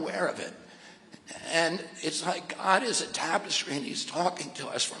unaware of it. And it's like God is a tapestry and he's talking to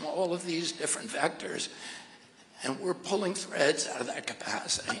us from all of these different vectors. And we're pulling threads out of that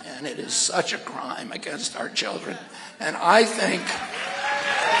capacity. And it is such a crime against our children. And I think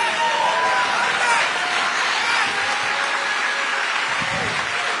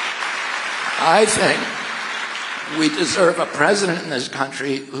we deserve a president in this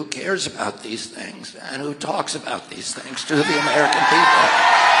country who cares about these things and who talks about these things to the American people.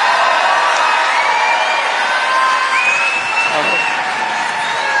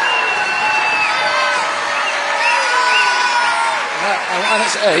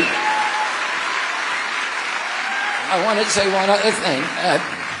 I want to say one other thing.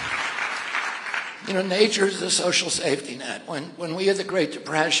 Nature is the social safety net. When we had the Great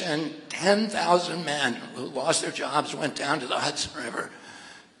Depression, 10,000 men who lost their jobs went down to the Hudson River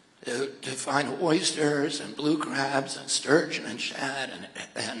to find oysters and blue crabs and sturgeon and shad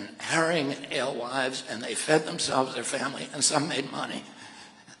and herring and alewives, and they fed themselves, their family, and some made money.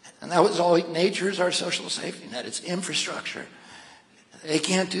 And that was all. Nature is our social safety net. It's infrastructure. They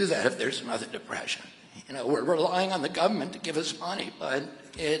can't do that if there's another depression. We're relying on the government to give us money, but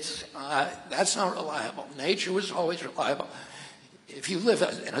that's not reliable. Nature was always reliable. If you live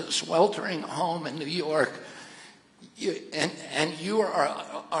in a sweltering home in New York, you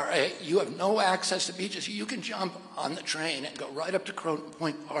have no access to beaches, you can jump on the train and go right up to Croton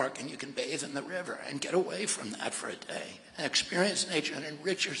Point Park and you can bathe in the river and get away from that for a day and experience nature and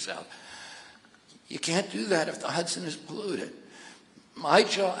enrich yourself. You can't do that if the Hudson is polluted. I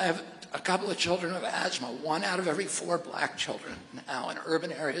have a couple of children with asthma. 1 out of every 4 black children now in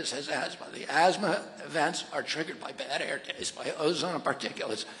urban areas has asthma. The asthma events are triggered by bad air days, by ozone and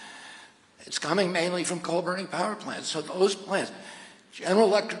particulates. It's coming mainly from coal-burning power plants. So those plants, General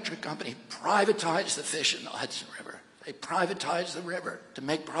Electric Company privatized the fish in the Hudson River. They privatized the river to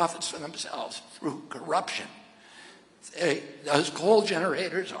make profits for themselves through corruption. Those coal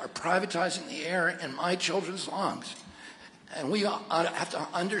generators are privatizing the air in my children's lungs. And we have to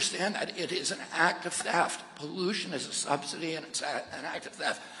understand that it is an act of theft. Pollution is a subsidy and it's an act of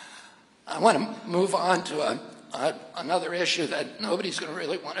theft. I want to move on to another issue that nobody's going to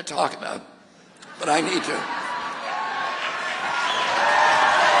really want to talk about, but I need to.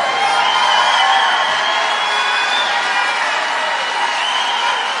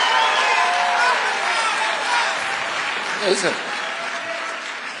 Listen,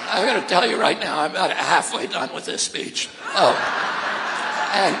 I'm going to tell you right now, I'm about halfway done with this speech.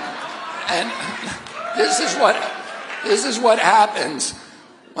 And this is what happens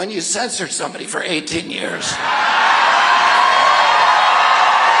when you censor somebody for 18 years.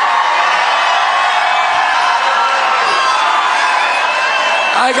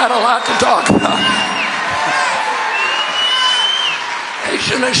 I got a lot to talk about. They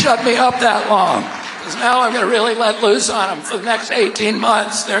shouldn't have shut me up that long. Because now I'm going to really let loose on them for the next 18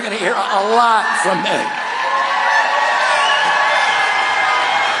 months. They're going to hear a lot from me.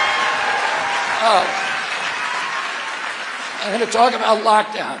 I'm going to talk about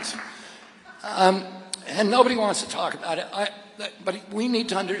lockdowns. And nobody wants to talk about it. But we need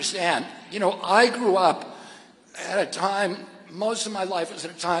to understand, I grew up at a time, most of my life was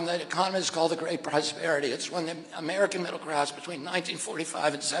at a time that economists call the Great Prosperity. It's when the American middle class between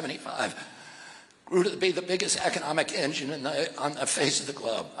 1945 and 75 grew to be the biggest economic engine on the face of the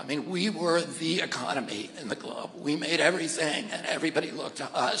globe. I mean, we were the economy in the globe. We made everything, and everybody looked to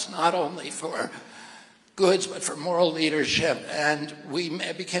us, not only for goods, but for moral leadership. And we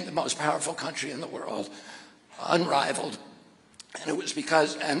became the most powerful country in the world, unrivaled. And it was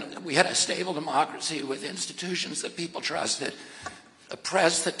because, and we had a stable democracy with institutions that people trusted, a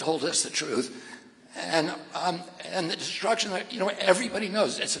press that told us the truth, and the destruction that, everybody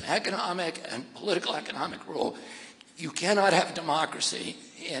knows it's an economic and political economic rule. You cannot have democracy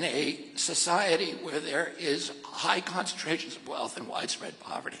in a society where there is high concentrations of wealth and widespread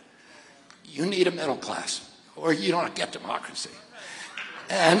poverty. You need a middle class, or you don't get democracy.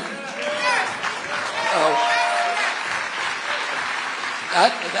 And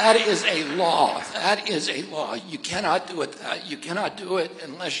that is a law. That is a law. You cannot do it. You cannot do it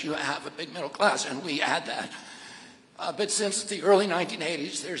unless you have a big middle class, and we had that. But since the early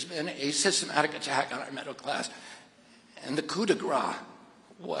 1980s, there's been a systematic attack on our middle class, and the coup de grace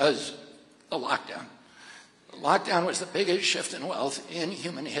was the lockdown. The lockdown was the biggest shift in wealth in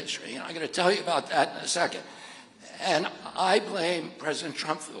human history, and I'm going to tell you about that in a second. And I blame President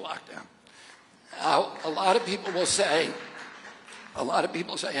Trump for the lockdown. Now, a lot of people say,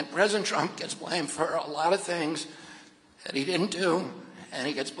 and President Trump gets blamed for a lot of things that he didn't do, and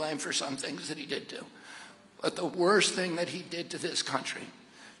he gets blamed for some things that he did do. But the worst thing that he did to this country,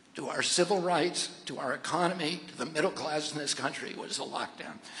 to our civil rights, to our economy, to the middle class in this country, was the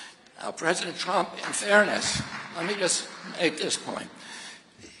lockdown. Now, President Trump, in fairness, let me just make this point,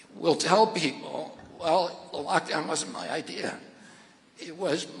 will tell people, well, the lockdown wasn't my idea. It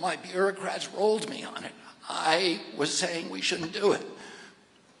was my bureaucrats rolled me on it. I was saying we shouldn't do it.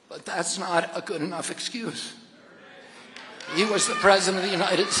 But that's not a good enough excuse. He was the President of the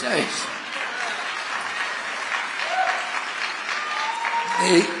United States.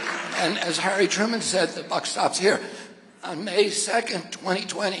 And as Harry Truman said, the buck stops here. On May 2nd,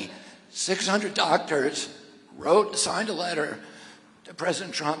 2020, 600 doctors signed a letter to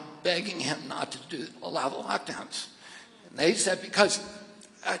President Trump begging him not to allow the lockdowns. And they said, because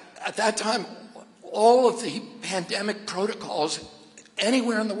at that time, all of the pandemic protocols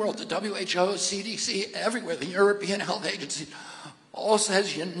anywhere in the world, the WHO, CDC, everywhere, the European Health Agency, all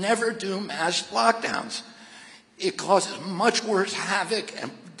says you never do mass lockdowns. It causes much worse havoc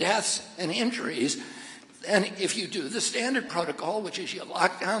and deaths and injuries than if you do the standard protocol, which is you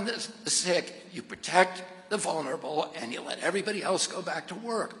lock down the sick, you protect the vulnerable, and you let everybody else go back to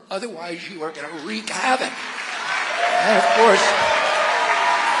work. Otherwise, you are going to wreak havoc. And of course,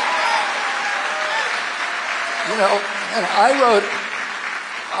 and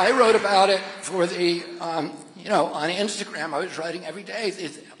I wrote about it for the, on Instagram. I was writing every day.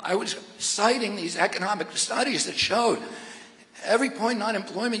 I was citing these economic studies that showed every point in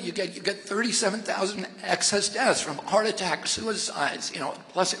unemployment you get 37,000 excess deaths from heart attacks, suicides,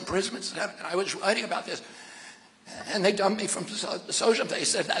 plus imprisonments. And I was writing about this, and they dumped me from social. They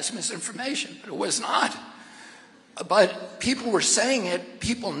said that's misinformation, but it was not. But people were saying it.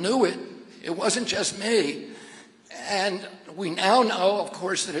 People knew it. It wasn't just me. And we now know, of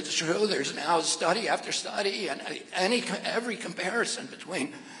course, that it's true. There's now study after study, and every comparison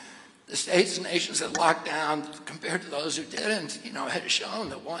between the states and nations that locked down compared to those who didn't, has shown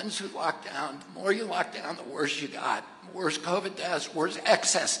the ones who locked down, the more you lock down, the worse you got. Worse COVID deaths, worse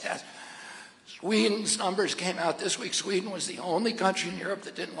excess deaths. Sweden's numbers came out this week. Sweden was the only country in Europe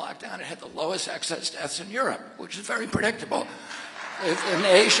that didn't lock down. It had the lowest excess deaths in Europe, which is very predictable. The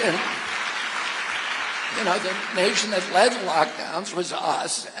nation that led the lockdowns was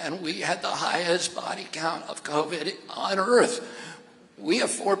us, and we had the highest body count of COVID on Earth. We have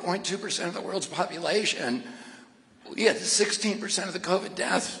 4.2% of the world's population. We had 16% of the COVID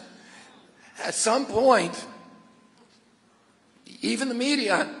deaths. At some point, even the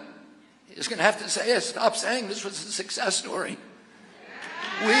media is going to have to say, stop saying this was a success story.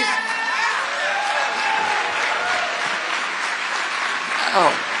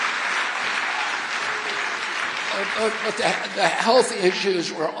 But the health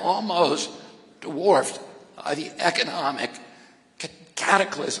issues were almost dwarfed by the economic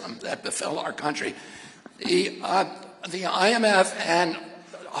cataclysm that befell our country. The IMF and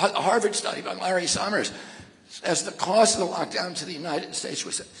a Harvard study by Larry Summers says the cost of the lockdown to the United States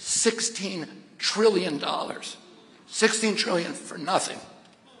was $16 trillion. $16 trillion for nothing.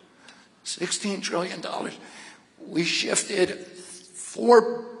 $16 trillion. We shifted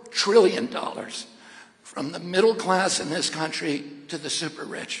 $4 trillion from the middle class in this country to the super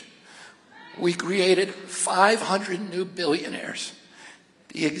rich. we created 500 new billionaires.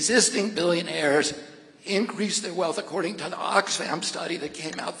 The existing billionaires increased their wealth, according to the Oxfam study that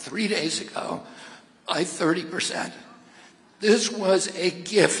came out 3 days ago, by 30%. This was a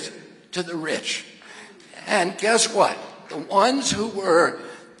gift to the rich. And guess what? The ones who were,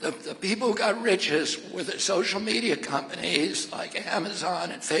 the people who got richest were the social media companies like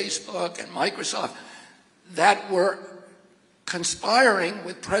Amazon and Facebook and Microsoft that were conspiring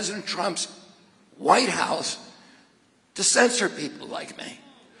with President Trump's White House to censor people like me.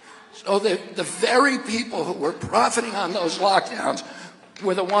 So the very people who were profiting on those lockdowns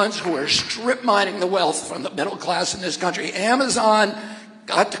were the ones who were strip mining the wealth from the middle class in this country. Amazon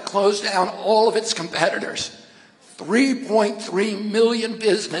got to close down all of its competitors. 3.3 million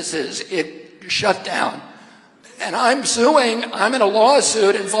businesses it shut down. And I'm in a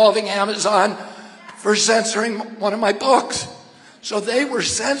lawsuit involving Amazon for censoring one of my books. So they were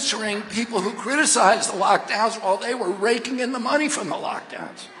censoring people who criticized the lockdowns while they were raking in the money from the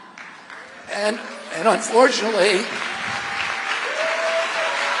lockdowns. And unfortunately,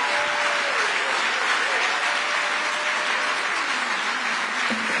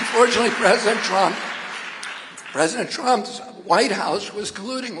 President Trump's White House was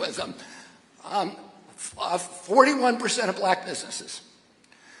colluding with them. 41% of black businesses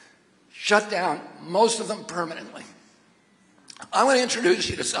shut down, most of them permanently. I want to introduce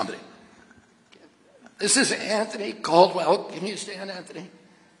you to somebody. This is Anthony Caldwell. Can you stand, Anthony?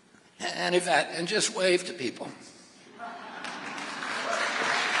 And Yvette, and just wave to people.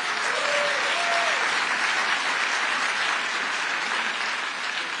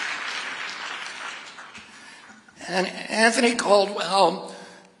 And Anthony Caldwell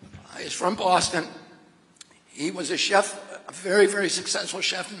is from Boston. He was a chef, a very, very successful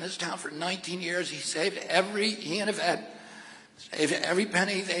chef in this town for 19 years. He and Yvette saved every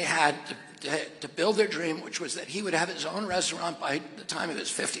penny they had to build their dream, which was that he would have his own restaurant by the time he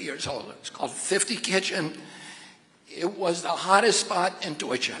was 50 years old. It's called 50 Kitchen. It was the hottest spot in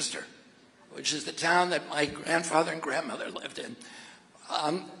Dorchester, which is the town that my grandfather and grandmother lived in.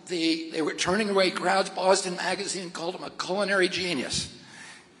 They were turning away crowds. Boston Magazine called him a culinary genius.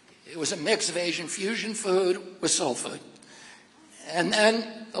 It was a mix of Asian fusion food with soul food. And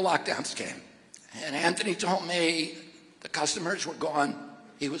then the lockdowns came. And Anthony told me the customers were gone.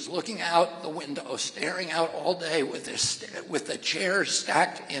 He was looking out the window, staring out all day with the chairs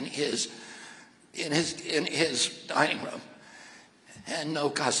stacked in his dining room, and no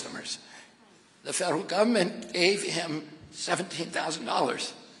customers. The federal government gave him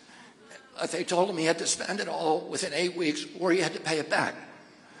 $17,000. But they told him he had to spend it all within 8 weeks, or he had to pay it back.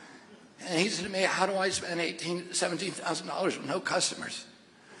 And he said to me, "How do I spend $17,000 with no customers?"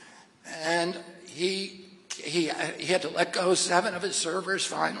 And he had to let go 7 of his servers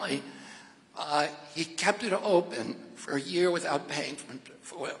finally. He kept it open for a year without paying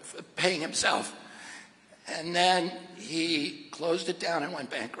himself. And then he closed it down and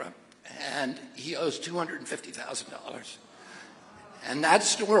went bankrupt. And he owes $250,000. And that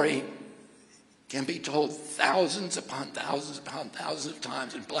story can be told thousands upon thousands upon thousands of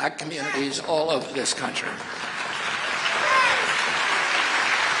times in black communities all over this country.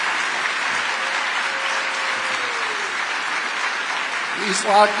 These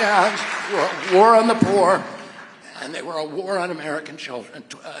lockdowns were a war on the poor, and they were a war on American children.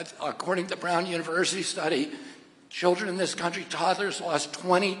 According to the Brown University study, children in this country, toddlers, lost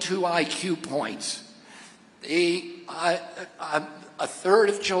 22 IQ points. A third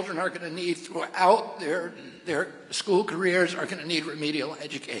of children are going to need, throughout their school careers, are going to need remedial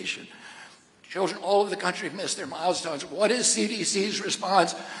education. Children all over the country have missed their milestones. What is CDC's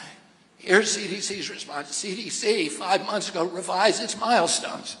response? Here's CDC's response. CDC, 5 months ago, revised its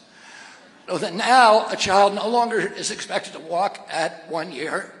milestones. So that now a child no longer is expected to walk at 1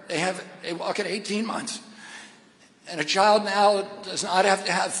 year. They walk at 18 months. And a child now does not have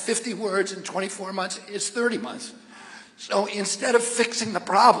to have 50 words in 24 months. It's 30 months. So instead of fixing the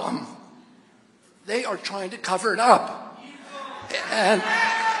problem, they are trying to cover it up. And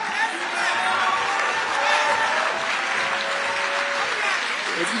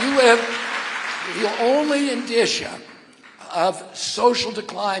the only indicia of social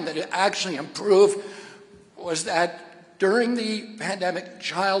decline that actually improved was that during the pandemic,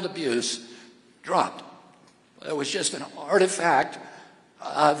 child abuse dropped. It was just an artifact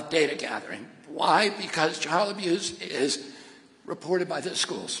of data gathering. Why? Because child abuse is reported by the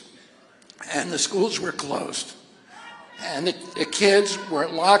schools. And the schools were closed. And the kids were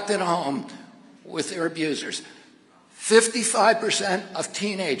locked at home with their abusers. 55% of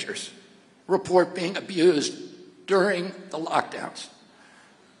teenagers report being abused during the lockdowns.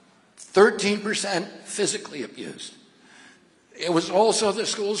 13% physically abused. It was also the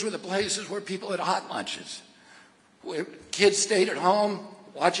schools were the places where people had hot lunches, where kids stayed at home,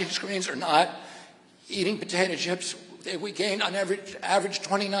 watching screens or not, eating potato chips. We gained on average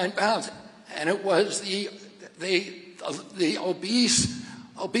 29 pounds. And it was the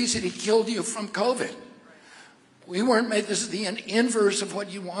obesity killed you from COVID. We weren't made, this is the inverse of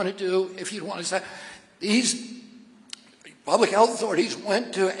what you want to do if you want to say. These public health authorities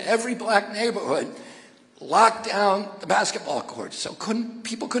went to every black neighborhood, locked down the basketball courts, so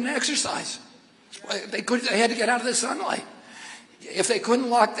people couldn't exercise. They had to get out of the sunlight. If they couldn't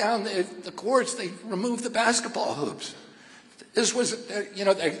lock down the courts, they removed the basketball hoops. This was,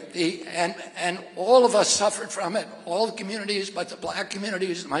 and all of us suffered from it. All the communities, but the black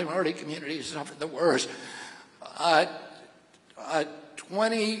communities, the minority communities suffered the worst.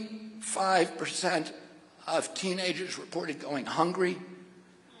 25% of teenagers reported going hungry.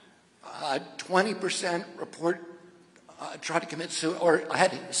 20% tried to commit suicide or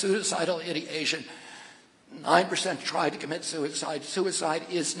had suicidal ideation. 9% tried to commit suicide. Suicide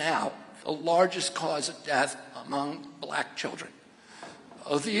is now the largest cause of death among black children.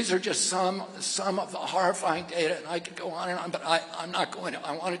 Oh, these are just some of the horrifying data, and I could go on and on, but I'm not going to.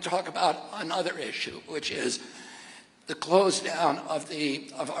 I want to talk about another issue, which is the close down of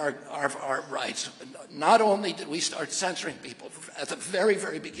our rights. Not only did we start censoring people at the very,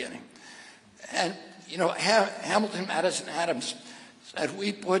 very beginning, and Hamilton, Madison, Adams said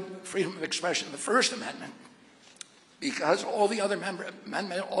we put freedom of expression in the First Amendment because all the other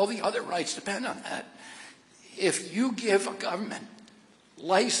all the other rights depend on that. If you give a government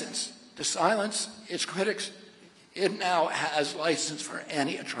license to silence its critics, it now has license for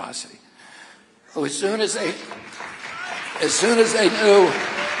any atrocity. So as soon as they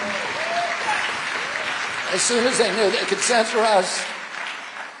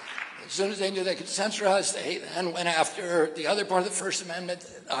knew they could censor us, they then went after the other part of the First Amendment,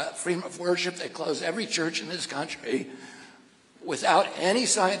 freedom of worship. They closed every church in this country without any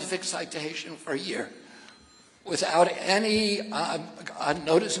scientific citation for a year, without any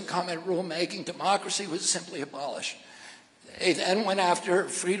notice and comment rulemaking. Democracy was simply abolished. They then went after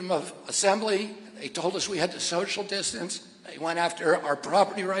freedom of assembly. They told us we had to social distance. They went after our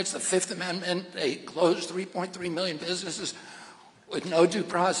property rights, the Fifth Amendment. They closed 3.3 million businesses with no due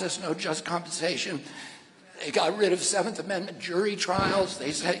process, no just compensation. They got rid of Seventh Amendment jury trials.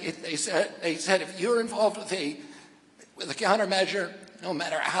 They said if you're involved with a countermeasure, no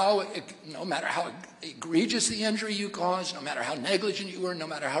matter how egregious the injury you caused, no matter how negligent you were, no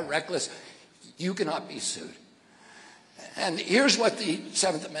matter how reckless, you cannot be sued. And here's what the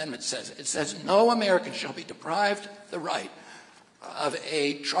Seventh Amendment says. It says no American shall be deprived the right of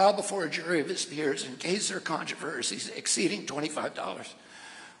a trial before a jury of his peers in case there are controversies exceeding $25.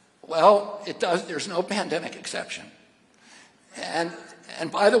 Well, it does. There's no pandemic exception. And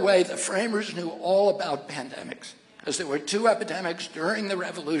by the way, the framers knew all about pandemics because there were two epidemics during the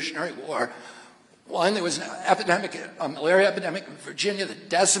Revolutionary War. One, there was an epidemic, a malaria epidemic in Virginia that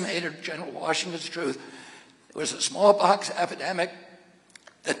decimated General Washington's troops. There was a smallpox epidemic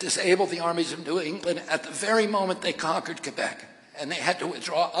that disabled the armies of New England at the very moment they conquered Quebec, and they had to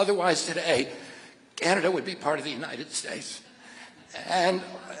withdraw. Otherwise, today, Canada would be part of the United States. And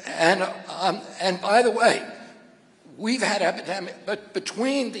by the way, we've had epidemic, but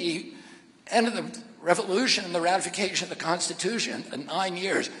between the end of the Revolution and the ratification of the Constitution in 9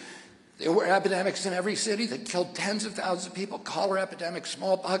 years, there were epidemics in every city that killed tens of thousands of people. Cholera epidemics,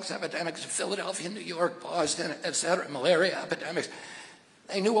 smallpox epidemics in Philadelphia, New York, Boston, etc., malaria epidemics.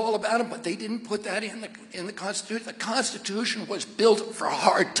 They knew all about them, but they didn't put that in the Constitution. The Constitution was built for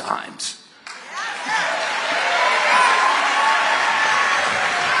hard times.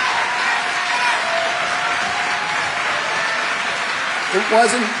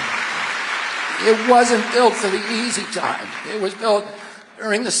 It wasn't built for the easy times. It was built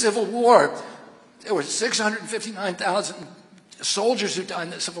during the Civil War. There were 659,000 soldiers who died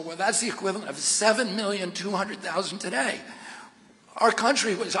in the Civil War. That's the equivalent of 7,200,000 today. Our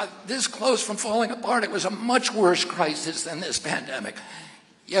country was this close from falling apart. It was a much worse crisis than this pandemic.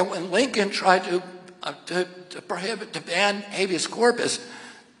 Yet when Lincoln tried to ban habeas corpus,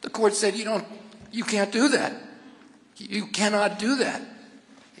 the court said, you can't do that. You cannot do that.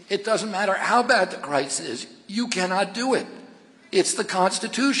 It doesn't matter how bad the crisis is. You cannot do it. It's the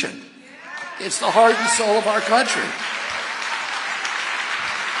Constitution. It's the heart and soul of our country.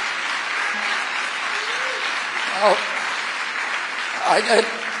 Well,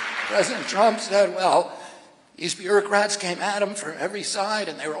 President Trump said, well, these bureaucrats came at him from every side,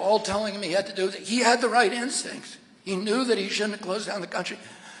 and they were all telling him he had to do it. He had the right instincts. He knew that he shouldn't have closed down the country.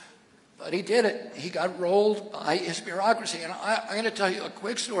 But he did it. He got rolled by his bureaucracy. And I'm going to tell you a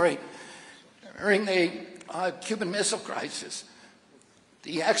quick story. During the Cuban Missile Crisis,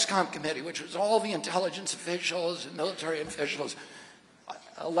 the ExComm committee, which was all the intelligence officials and military officials,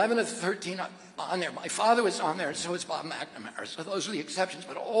 11 of the 13 on there. My father was on there, and so was Bob McNamara. So those are the exceptions.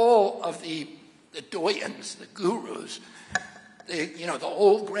 But all of the doyens, the gurus, the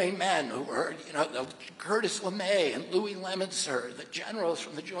old gray men who were, the Curtis LeMay and Louis Lemonster, the generals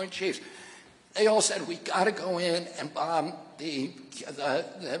from the Joint Chiefs, they all said, we got to go in and bomb the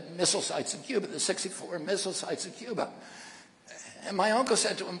missile sites in Cuba, the 64 missile sites in Cuba. And my uncle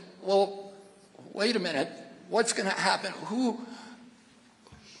said to him, well, wait a minute, what's going to happen?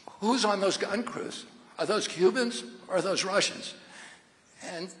 Who's on those gun crews? Are those Cubans or are those Russians?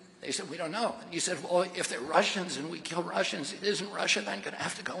 And they said, we don't know. And he said, well, if they're Russians and we kill Russians, isn't Russia then going to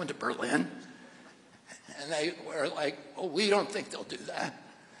have to go into Berlin? And they were like, well, we don't think they'll do that.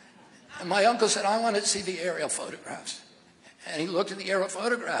 And my uncle said, I want to see the aerial photographs. And he looked at the aerial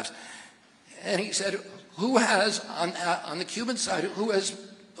photographs. And he said, who has, on the Cuban side,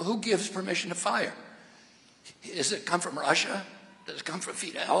 who gives permission to fire? Does it come from Russia? Does it come from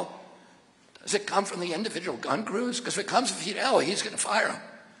Fidel? Does it come from the individual gun crews? Because if it comes from Fidel, he's going to fire them.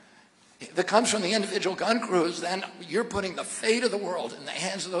 If it comes from the individual gun crews, then you're putting the fate of the world in the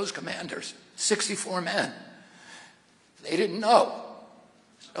hands of those commanders, 64 men. They didn't know.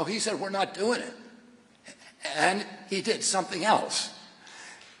 So he said, we're not doing it. And he did something else.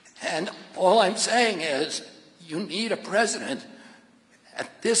 And all I'm saying is, you need a president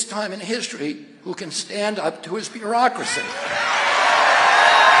at this time in history who can stand up to his bureaucracy.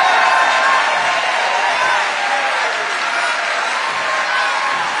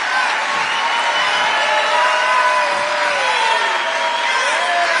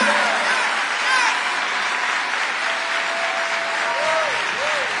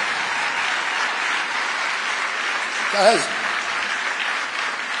 Because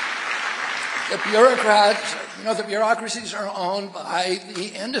the bureaucrats, the bureaucracies are owned by the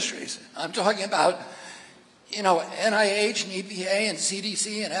industries. I'm talking about, NIH and EPA and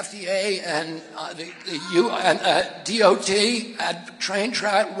CDC and FDA and DOT. A train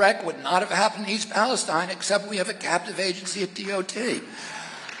wreck would not have happened in East Palestine except we have a captive agency at DOT.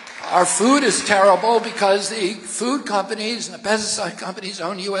 Our food is terrible because the food companies and the pesticide companies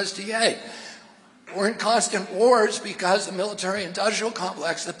own USDA. We're in constant wars because the military-industrial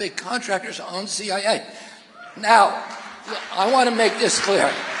complex, the big contractors, own CIA. Now, I want to make this clear.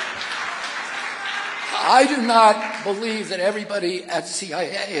 I do not believe that everybody at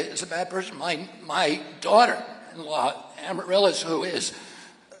CIA is a bad person. My daughter-in-law, Amaryllis, who is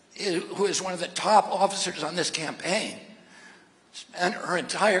one of the top officers on this campaign, spent her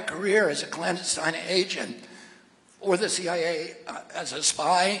entire career as a clandestine agent or the CIA as a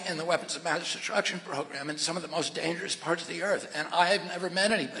spy in the weapons of mass destruction program in some of the most dangerous parts of the earth. And I've never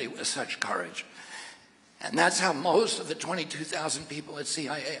met anybody with such courage. And that's how most of the 22,000 people at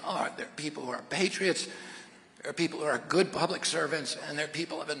CIA are. They're people who are patriots, they're people who are good public servants, and they're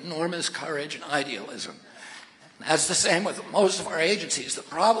people of enormous courage and idealism. And that's the same with most of our agencies. The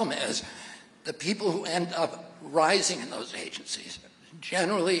problem is the people who end up rising in those agencies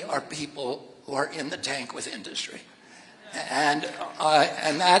generally are people who are in the tank with industry. And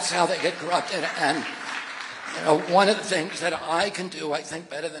that's how they get corrupted. And one of the things that I can do, I think,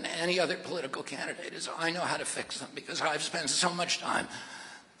 better than any other political candidate is I know how to fix them because I've spent so much time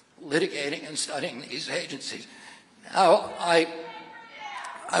litigating and studying these agencies. Now, I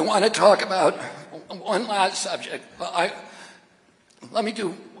want to talk about one last subject. Let me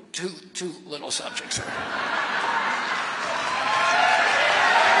do two little subjects here.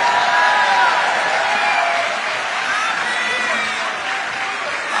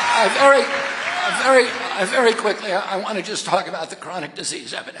 Very quickly, I want to just talk about the chronic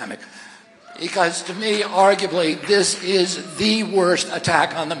disease epidemic, because to me, arguably, this is the worst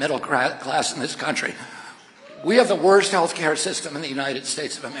attack on the middle class in this country. We have the worst healthcare system in the United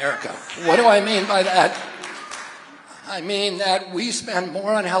States of America. What do I mean by that? I mean that we spend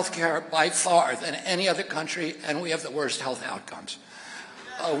more on healthcare by far than any other country, and we have the worst health outcomes.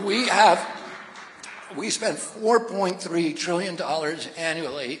 We spend $4.3 trillion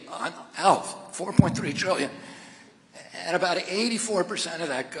annually on health, $4.3 trillion. And about 84% of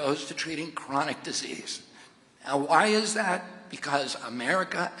that goes to treating chronic disease. Now, why is that? Because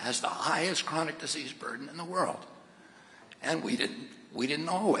America has the highest chronic disease burden in the world. And we didn't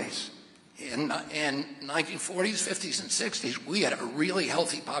always. In 1940s, 50s, and 60s, we had a really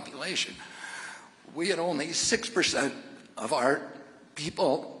healthy population. We had only 6% of our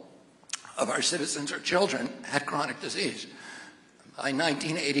people, of our citizens or children, had chronic disease. By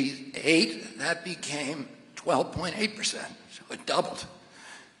 1988, that became 12.8%, so it doubled.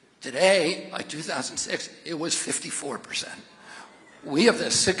 Today, by 2006, it was 54%. We have the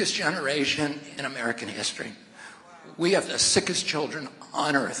sickest generation in American history. We have the sickest children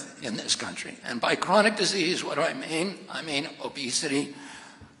on earth in this country. And by chronic disease, what do I mean? I mean obesity,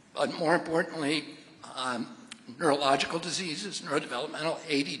 but more importantly, neurological diseases, neurodevelopmental,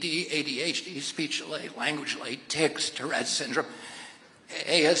 ADD, ADHD, speech delay, language delay, tics, Tourette's syndrome,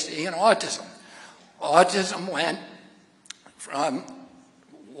 ASD, and autism. Autism went from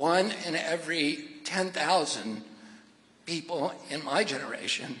 1 in every 10,000 people in my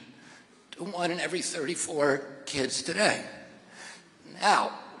generation to 1 in every 34 kids today.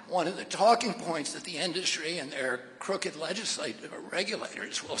 Now, one of the talking points that the industry and their crooked legislative or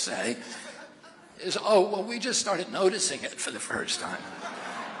regulators will say is, oh, well, we just started noticing it for the first time.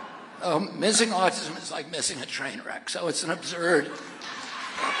 Missing autism is like missing a train wreck, so it's an absurd,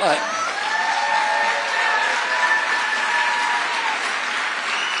 but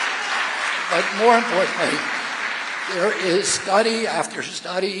more importantly, there is study after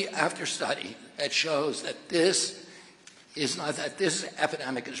study after study that shows that this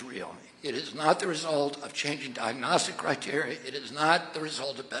epidemic is real. It is not the result of changing diagnostic criteria. It is not the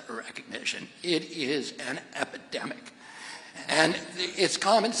result of better recognition. It is an epidemic. And it's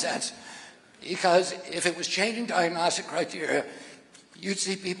common sense, because if it was changing diagnostic criteria, you'd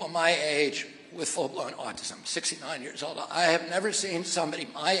see people my age with full-blown autism, 69 years old. I have never seen somebody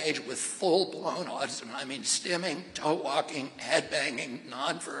my age with full-blown autism. I mean stimming, toe walking, head banging,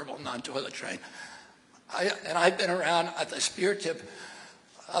 non-verbal, non-toilet trained. And I've been around at the spear tip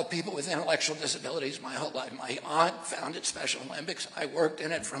of people with intellectual disabilities my whole life. My aunt founded Special Olympics. I worked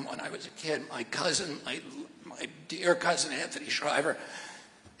in it from when I was a kid. My cousin, my dear cousin Anthony Shriver,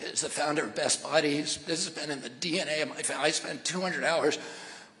 is the founder of Best Buddies. This has been in the DNA of my family. I spent 200 hours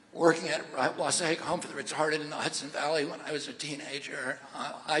working at Wasaik Home for the Retarded in the Hudson Valley when I was a teenager.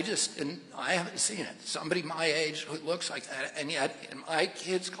 I haven't seen it. Somebody my age who looks like that, and yet in my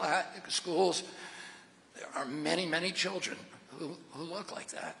kids' schools, there are many, many children who look like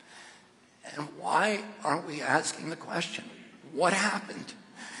that. And why aren't we asking the question, what happened?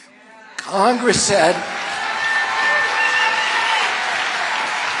 Congress said,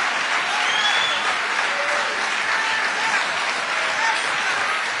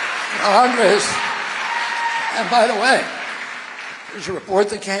 and by the way, there's a report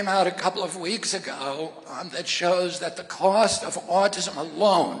that came out a couple of weeks ago that shows that the cost of autism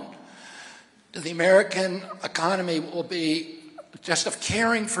alone to the American economy will be, just of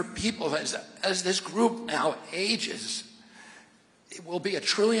caring for people as this group now ages, it will be $1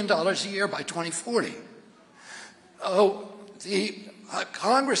 trillion a year by 2040. The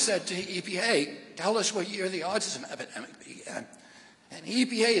Congress said to EPA, tell us what year the autism epidemic began. And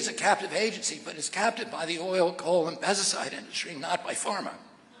EPA is a captive agency, but it's captive by the oil, coal, and pesticide industry, not by pharma.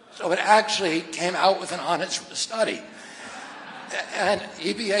 So it actually came out with an honest study. And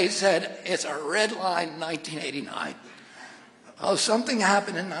EPA said it's a red line 1989. Oh, something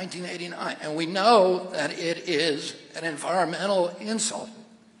happened in 1989, and we know that it is an environmental insult,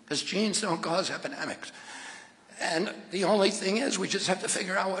 because genes don't cause epidemics. And the only thing is, we just have to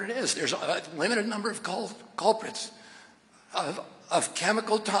figure out what it is. There's a limited number of culprits of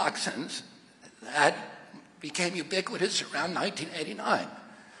chemical toxins that became ubiquitous around 1989.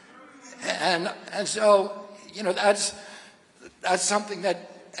 And so, you know, that's something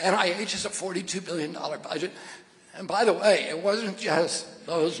that NIH has a $42 billion budget. And by the way, it wasn't just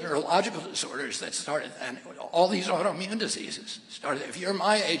those neurological disorders that started then. All these autoimmune diseases started. If you're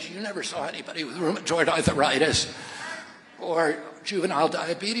my age, you never saw anybody with rheumatoid arthritis or juvenile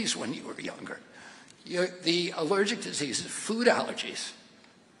diabetes when you were younger. The allergic diseases, food allergies,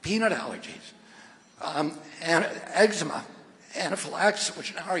 peanut allergies, and eczema, anaphylaxis,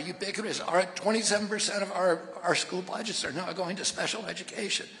 which now are ubiquitous, are at 27% of our school budgets are now going to special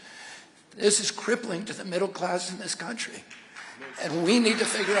education. This is crippling to the middle class in this country. And we need to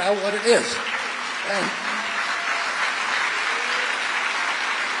figure out what it is. And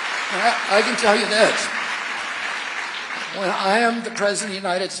I can tell you this. When I am the President of the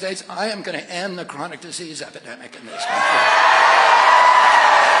United States, I am going to end the chronic disease epidemic in this country.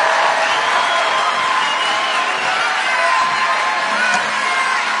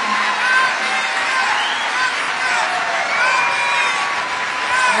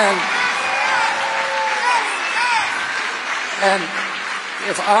 And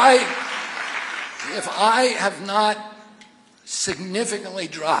if I have not significantly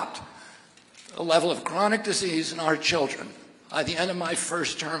dropped the level of chronic disease in our children by the end of my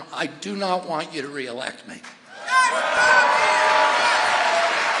first term, I do not want you to reelect me.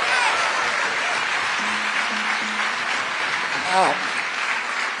 Now,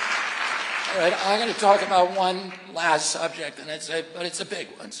 all right, I'm going to talk about one last subject, and but it's a big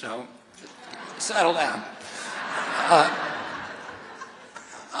one, so settle down.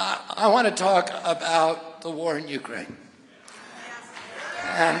 I want to talk about the war in Ukraine.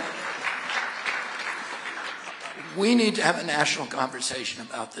 And we need to have a national conversation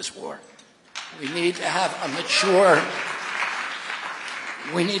about this war. We need to have a mature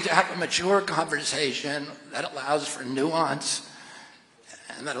conversation that allows for nuance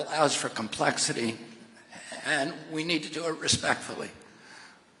and that allows for complexity, and we need to do it respectfully.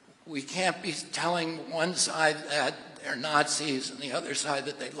 We can't be telling one side that they're Nazis and the other side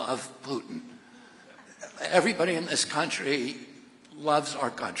that they love Putin. Everybody in this country loves our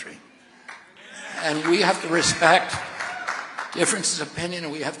country. And we have to respect differences of opinion,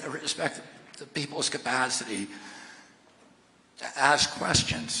 and we have to respect the people's capacity to ask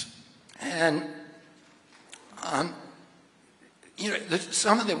questions. And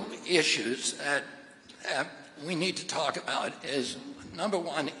some of the issues that we need to talk about is, number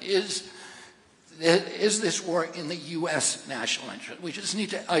one, is this war in the U.S. national interest? We just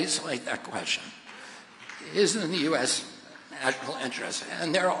need to isolate that question. Is it in the U.S. national interest?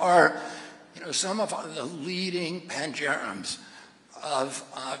 And there are, some of the leading pangerums of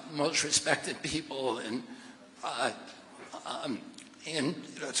most respected people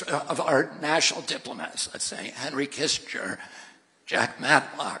of our national diplomats, let's say Henry Kissinger, Jack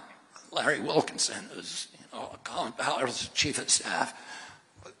Matlock, Larry Wilkinson, who's Colin Powell's chief of staff.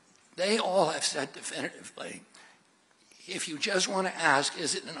 They all have said definitively, if you just want to ask,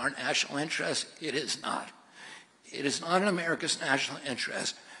 is it in our national interest? It is not. It is not in America's national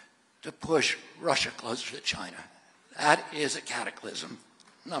interest to push Russia closer to China. That is a cataclysm.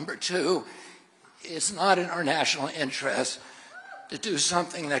 Number two, it's not in our national interest to do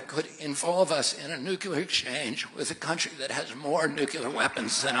something that could involve us in a nuclear exchange with a country that has more nuclear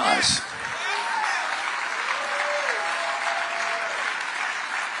weapons than us.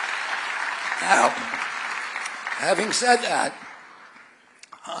 Now, having said that,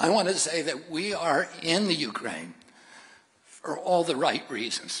 I want to say that we are in the Ukraine for all the right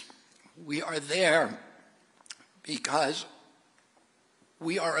reasons. We are there because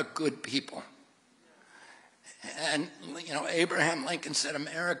we are a good people. And, Abraham Lincoln said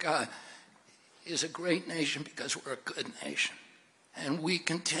America is a great nation because we're a good nation. And we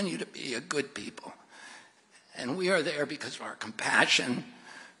continue to be a good people. And we are there because of our compassion,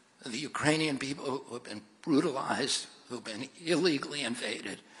 the Ukrainian people who have been brutalized, who have been illegally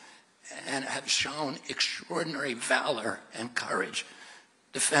invaded, and have shown extraordinary valor and courage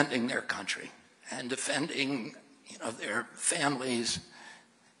defending their country and defending their families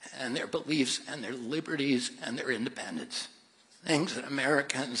and their beliefs and their liberties and their independence, things that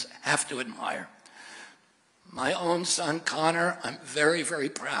Americans have to admire. My own son, Connor, I'm very, very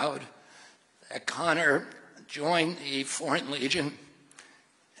proud that Connor joined the Foreign Legion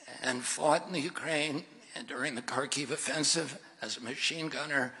and fought in the Ukraine and during the Kharkiv offensive as a machine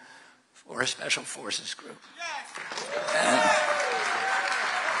gunner for a special forces group.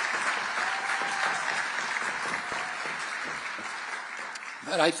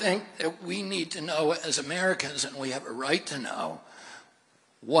 But I think that we need to know as Americans, and we have a right to know,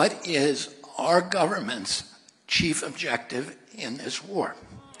 what is our government's chief objective in this war?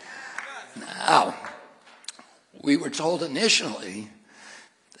 Now, we were told initially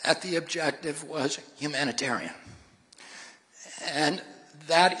that the objective was humanitarian. And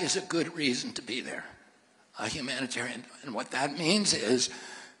that is a good reason to be there, a humanitarian. And what that means is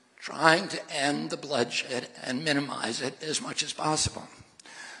trying to end the bloodshed and minimize it as much as possible.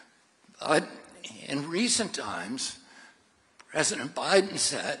 But in recent times, President Biden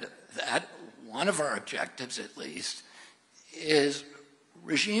said that one of our objectives, at least, is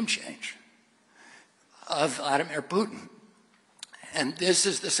regime change of Vladimir Putin. And this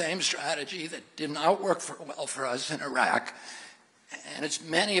is the same strategy that did not work well for us in Iraq. And it's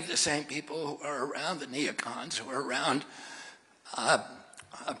many of the same people who are around the neocons, who are around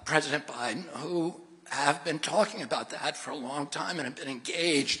President Biden, who have been talking about that for a long time and have been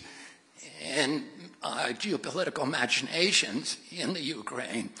engaged in geopolitical machinations in the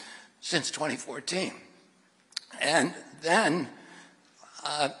Ukraine since 2014. And then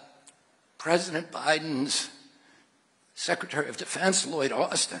President Biden's Secretary of Defense, Lloyd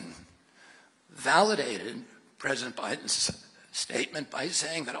Austin, validated President Biden's statement by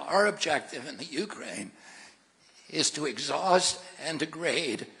saying that our objective in the Ukraine is to exhaust and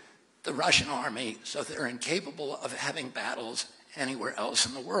degrade the Russian army so they're incapable of having battles anywhere else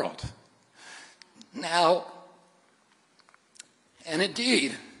in the world. Now, and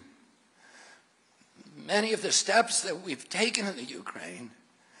indeed, many of the steps that we've taken in the Ukraine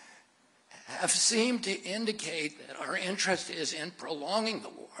have seemed to indicate that our interest is in prolonging the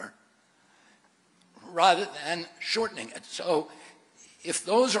war rather than shortening it. So if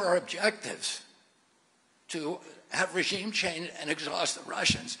those are our objectives, to have regime change and exhaust the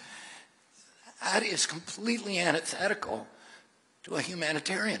Russians, that is completely antithetical to a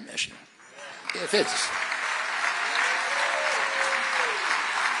humanitarian mission.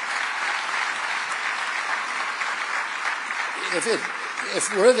 If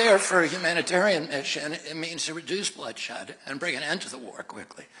we're there for a humanitarian mission, it means to reduce bloodshed and bring an end to the war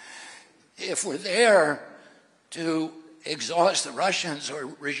quickly. If we're there to exhaust the Russians or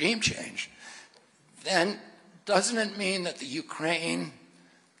regime change, then doesn't it mean that the Ukraine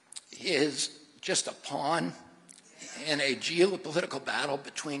is just a pawn in a geopolitical battle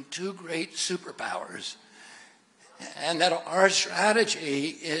between two great superpowers, and that our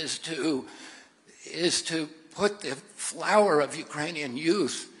strategy is to put the flower of Ukrainian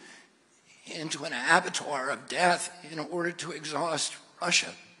youth into an abattoir of death in order to exhaust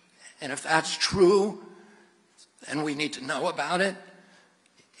Russia? And if that's true, then we need to know about it.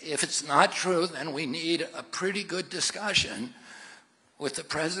 If it's not true, then we need a pretty good discussion with the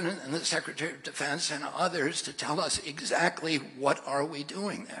President and the Secretary of Defense and others to tell us exactly what are we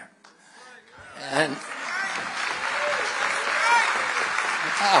doing there. And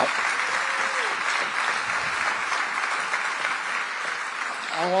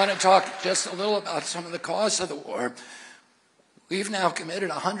I want to talk just a little about some of the costs of the war. We've now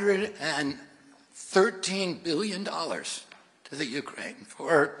committed $113 billion to the Ukraine.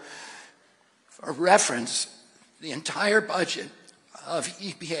 For reference, the entire budget of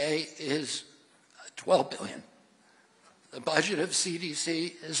EPA is $12 billion. The budget of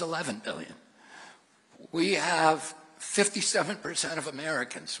CDC is $11 billion. We have 57% of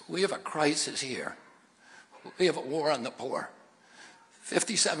Americans. We have a crisis here. We have a war on the poor.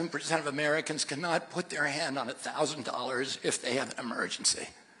 57% of Americans cannot put their hand on $1,000 if they have an emergency.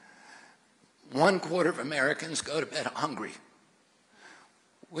 1/4 of Americans go to bed hungry.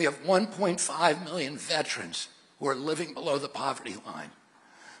 We have 1.5 million veterans who are living below the poverty line.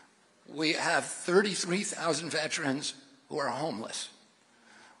 We have 33,000 veterans who are homeless.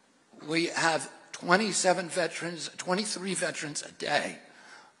 We have 23 veterans a day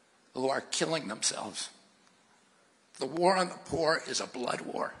who are killing themselves. The war on the poor is a blood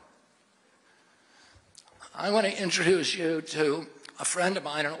war. I want to introduce you to a friend of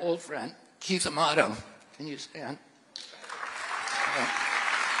mine, an old friend, Keith Amato. Can you stand?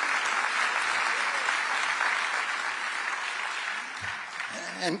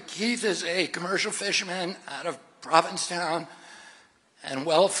 And Keith is a commercial fisherman out of Provincetown and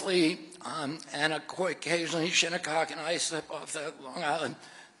Wellfleet, and occasionally Shinnecock and Islip off the Long Island.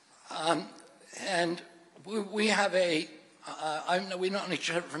 And we have we've known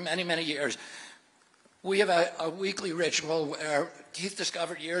each other for many, many years. We have a weekly ritual where Keith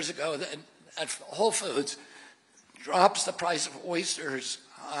discovered years ago that at Whole Foods drops the price of oysters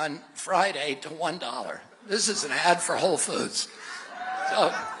on Friday to $1. This is an ad for Whole Foods.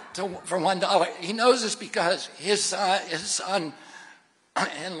 For $1. He knows this because his son-in-law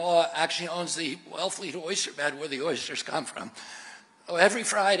actually owns the Wellfleet oyster bed where the oysters come from. So every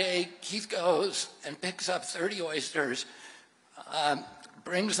Friday, Keith goes and picks up 30 oysters,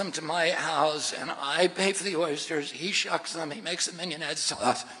 brings them to my house, and I pay for the oysters. He shucks them. He makes the mayonnaise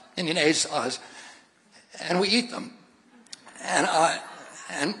sauce, and we eat them.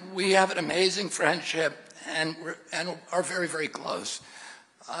 And we have an amazing friendship and are very, very close.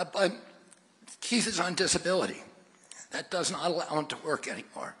 But Keith is on disability. That does not allow him to work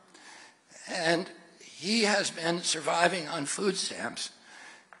anymore. And he has been surviving on food stamps.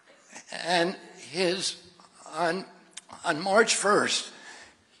 And on March 1st,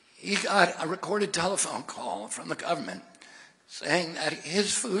 he got a recorded telephone call from the government saying that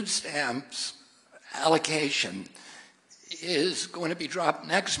his food stamps allocation is going to be dropped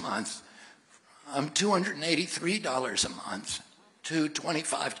next month from $283 a month to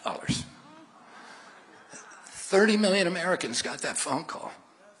 $25. 30 million Americans got that phone call.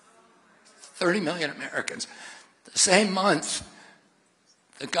 30 million Americans. The same month,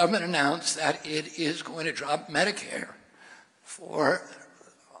 the government announced that it is going to drop Medicare for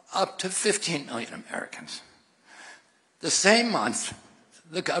up to 15 million Americans. The same month,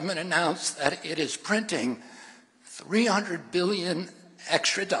 the government announced that it is printing $300 billion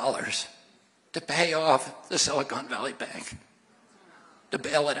extra dollars to pay off the Silicon Valley Bank, to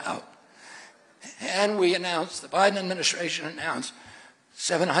bail it out. And we announced, the Biden administration announced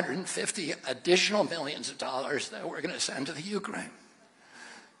 750 additional millions of dollars that we're going to send to the Ukraine.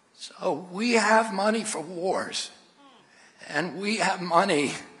 So we have money for wars, and we have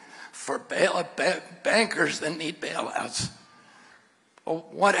money for bankers that need bailouts. Well,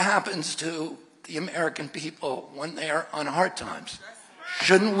 what happens to the American people when they are on hard times?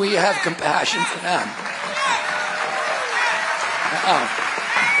 Shouldn't we have compassion for them?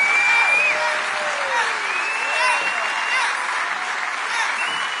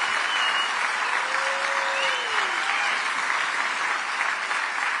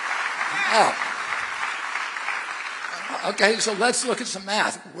 Okay, so let's look at some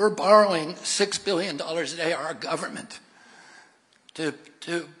math. We're borrowing $6 billion a day, our government, to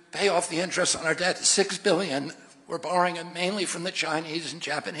pay off the interest on our debt. $6 billion, we're borrowing it mainly from the Chinese and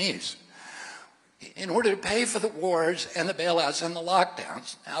Japanese in order to pay for the wars and the bailouts and the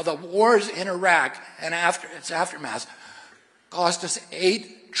lockdowns. Now, the wars in Iraq and its aftermath cost us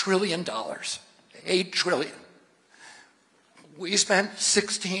 $8 trillion. $8 trillion. We spent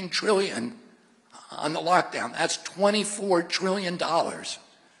 $16 trillion on the lockdown. That's $24 trillion.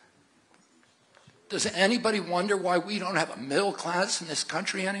 Does anybody wonder why we don't have a middle class in this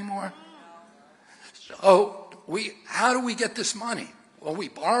country anymore? So how do we get this money? Well, we're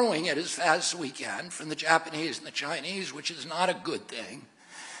borrowing it as fast as we can from the Japanese and the Chinese, which is not a good thing.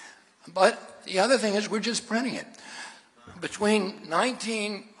 But the other thing is we're just printing it. Between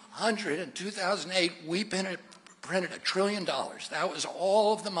 1900 and 2008, we printed $1 trillion. That was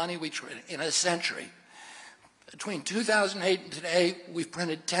all of the money we printed in a century. Between 2008 and today, we've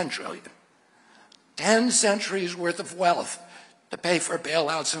printed $10 trillion. 10 centuries worth of wealth to pay for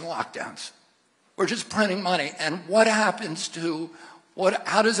bailouts and lockdowns. We're just printing money. And what happens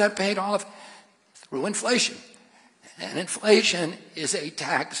how does that pay off? Through inflation. And inflation is a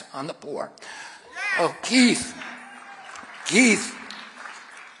tax on the poor. Oh, Keith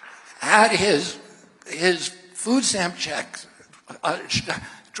had his food stamp check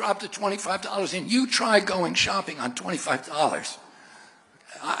dropped to $25, and you try going shopping on $25.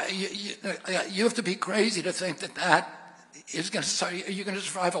 You have to be crazy to think that is going to, you're going to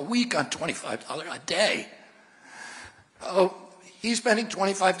survive a week on $25 a day. Oh, he's spending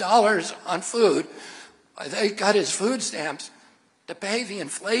 $25 on food. They got his food stamps to pay the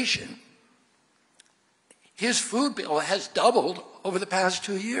inflation. His food bill has doubled over the past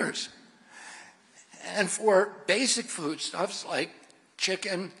 2 years. And for basic foodstuffs like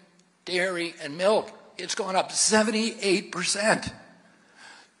chicken, dairy, and milk, it's gone up 78%.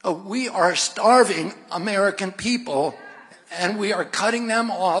 We are starving American people, and we are cutting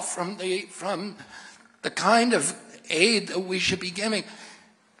them off from the kind of aid that we should be giving,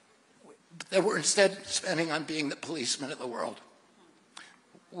 that we're instead spending on being the policemen of the world.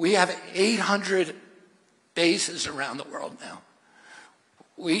 We have 800 bases around the world now.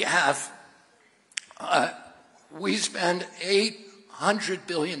 We spend $880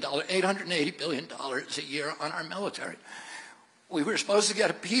 billion a year on our military. We were supposed to get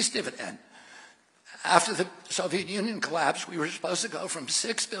a peace dividend. After the Soviet Union collapsed, we were supposed to go from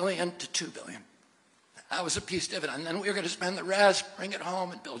 $6 billion to $2 billion. That was a peace dividend. And then we were going to spend the rest, bring it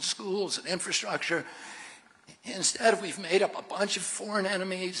home, and build schools and infrastructure. Instead, we've made up a bunch of foreign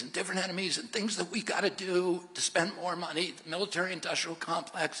enemies and different enemies and things that we got to do to spend more money. The military-industrial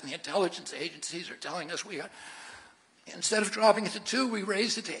complex and the intelligence agencies are telling us we got. Instead of dropping it to 2, we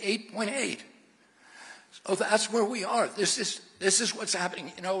raised it to 8.8. So that's where we are. This is what's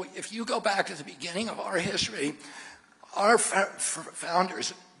happening. You know, if you go back to the beginning of our history, our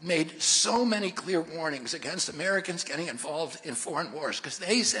founders made so many clear warnings against Americans getting involved in foreign wars because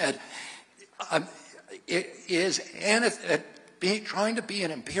they said trying to be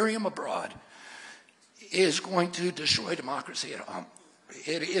an imperium abroad is going to destroy democracy at home.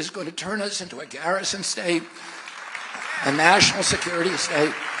 It is going to turn us into a garrison state, a national security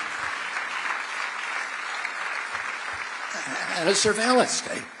state, and a surveillance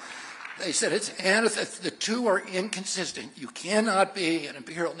state. They said the two are inconsistent. You cannot be an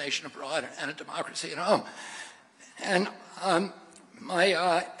imperial nation abroad and a democracy at home. And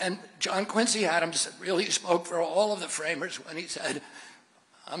and John Quincy Adams really spoke for all of the framers when he said,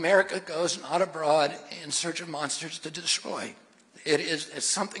 America goes not abroad in search of monsters to destroy. It's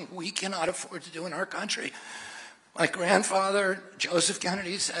something we cannot afford to do in our country. My grandfather, Joseph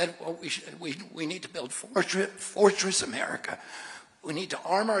Kennedy, said, well, we need to build Fortress America. We need to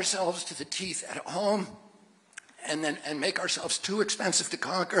arm ourselves to the teeth at home and make ourselves too expensive to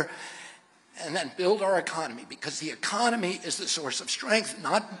conquer, and then build our economy, because the economy is the source of strength,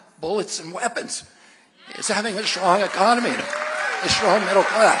 not bullets and weapons. It's having a strong economy, a strong middle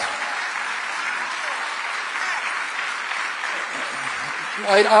class.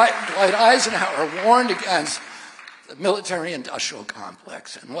 Dwight Eisenhower warned against the military-industrial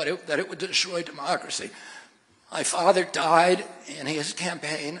complex and that it would destroy democracy. My father died in his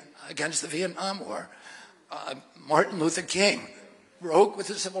campaign against the Vietnam War. Martin Luther King broke with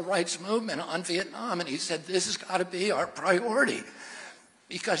the civil rights movement on Vietnam, and he said, this has got to be our priority,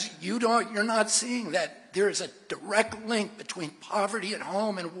 because you're not seeing that there is a direct link between poverty at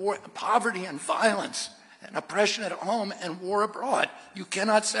home and war, poverty and violence, and oppression at home and war abroad. You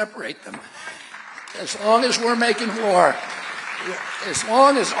cannot separate them. As long as we're making war, as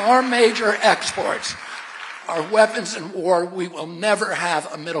long as our major exports are weapons in war, we will never have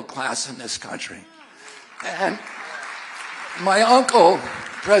a middle class in this country. And my uncle,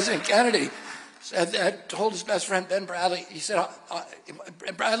 President Kennedy, said that, told his best friend Ben Bradley, he said,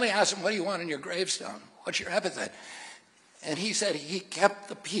 Bradley asked him, what do you want on your gravestone? What's your epithet? And he said he kept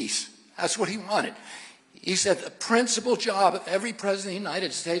the peace. That's what he wanted. He said the principal job of every president of the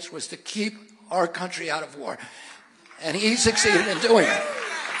United States was to keep our country out of war. And he succeeded in doing it.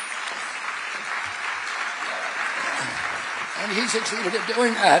 And he succeeded in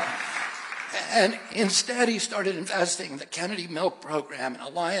doing that. And instead, he started investing in the Kennedy Milk Program and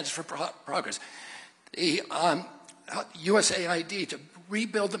Alliance for Progress, the USAID, to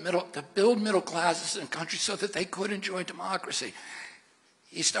rebuild to build middle classes in countries so that they could enjoy democracy.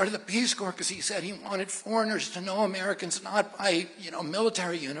 He started the Peace Corps because he said he wanted foreigners to know Americans not by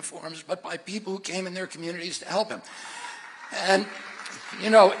military uniforms, but by people who came in their communities to help him. And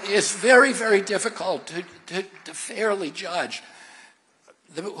it's very, very difficult to fairly judge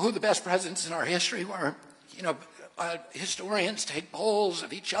who the best presidents in our history were. Historians take polls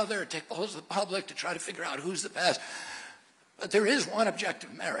of each other, take polls of the public to try to figure out who's the best. But there is one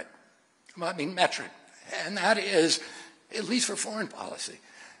objective metric, and that is, at least for foreign policy,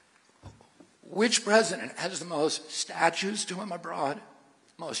 which president has the most statues to him abroad,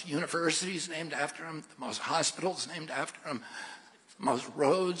 the most universities named after him, the most hospitals named after him, the most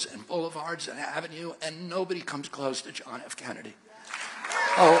roads and boulevards and avenue, and nobody comes close to John F. Kennedy.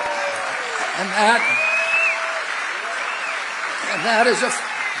 Oh, and that is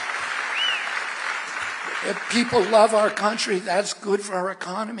if people love our country, that's good for our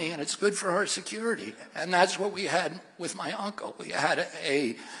economy and it's good for our security. And that's what we had with my uncle. We had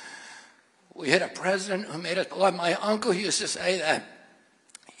a president who made us love. My uncle used to say that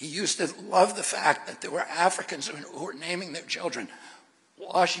he used to love the fact that there were Africans who were naming their children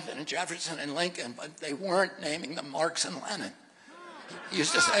Washington and Jefferson and Lincoln, but they weren't naming them Marx and Lenin. He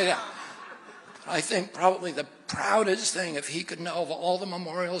used to say that. I think probably the proudest thing, if he could know of all the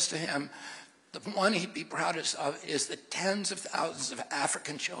memorials to him, the one he'd be proudest of is the tens of thousands of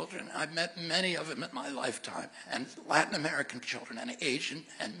African children. I've met many of them in my lifetime, and Latin American children and Asian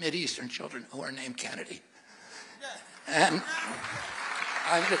and Mideastern children who are named Kennedy. And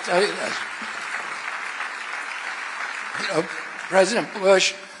I'm going to tell you this. President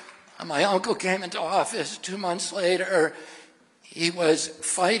Bush, my uncle came into office 2 months later. He was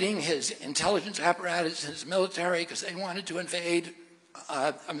fighting his intelligence apparatus and his military because they wanted to invade.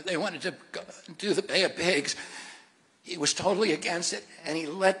 They wanted to do the Bay of Pigs. He was totally against it, and he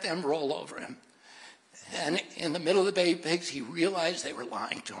let them roll over him. And in the middle of the Bay of Pigs, he realized they were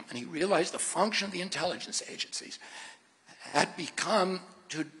lying to him, and he realized the function of the intelligence agencies had become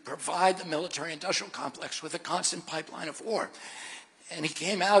to provide the military-industrial complex with a constant pipeline of war. And he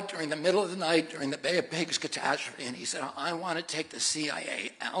came out during the middle of the night during the Bay of Pigs catastrophe, and he said, I want to take the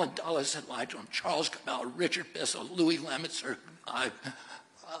CIA. Alan Dulles had lied to him, Charles Cabell, Richard Bissell, Louis Lemitzer,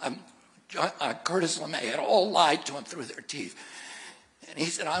 Curtis LeMay had all lied to him through their teeth. And he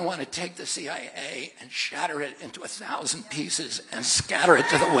said, I want to take the CIA and shatter it into 1,000 pieces and scatter it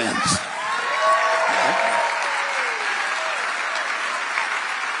to the winds.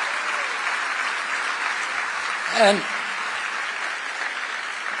 And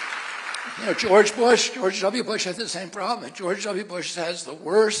George W. Bush had the same problem. George W. Bush says the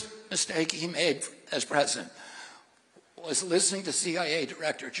worst mistake he made as president was listening to CIA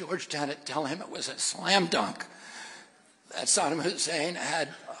Director George Tenet tell him it was a slam dunk that Saddam Hussein had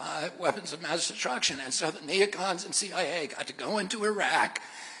weapons of mass destruction. And so the neocons and CIA got to go into Iraq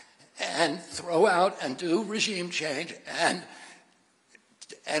and throw out and do regime change.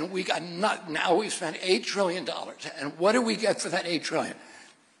 And we got now we've spent $8 trillion. And what do we get for that $8 trillion?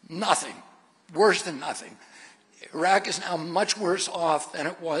 Nothing. Worse than nothing. Iraq is now much worse off than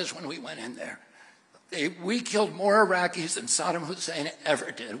it was when we went in there. We killed more Iraqis than Saddam Hussein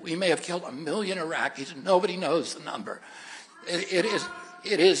ever did. We may have killed 1 million Iraqis, and nobody knows the number. It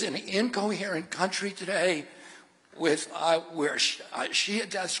is an incoherent country today with where Shia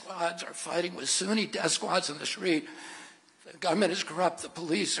death squads are fighting with Sunni death squads in the street. The government is corrupt. The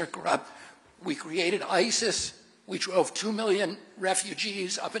police are corrupt. We created ISIS, We drove 2 million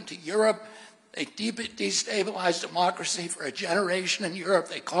refugees up into Europe. They destabilized democracy for a generation in Europe.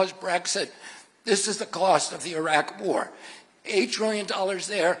 They caused Brexit. This is the cost of the Iraq war. $8 trillion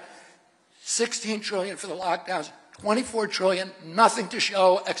there, $16 trillion for the lockdowns, $24 trillion, nothing to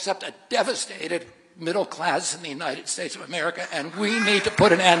show except a devastated middle class in the United States of America, and we need to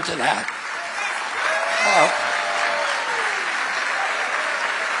put an end to that.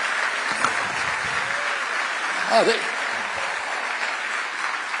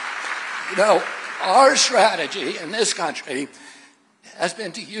 Our strategy in this country has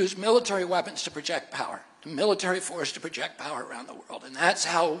been to use military weapons to project power, to military force to project power around the world. And that's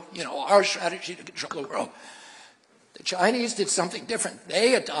how, our strategy to control the world. The Chinese did something different.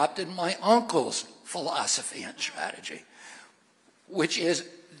 They adopted my uncle's philosophy and strategy, which is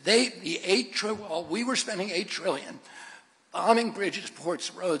we were spending $8 trillion bombing bridges,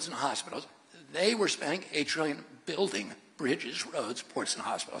 ports, roads, and hospitals. They were spending $8 trillion building bridges, roads, ports, and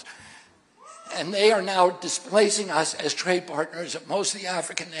hospitals. And they are now displacing us as trade partners of most of the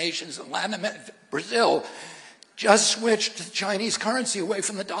African nations and Latin America. Brazil just switched to the Chinese currency away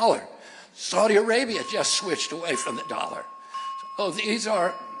from the dollar. Saudi Arabia just switched away from the dollar. So these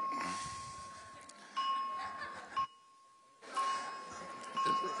are...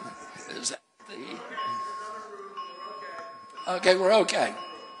 Is that the... Okay, we're okay.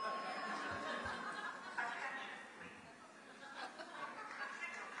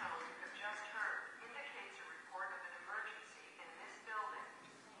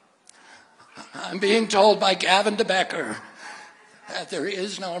 I'm being told by Gavin DeBecker that there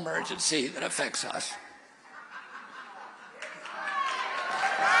is no emergency that affects us.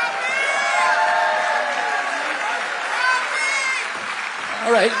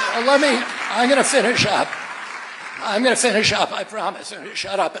 All right, I'm going to finish up. I promise. I'm going to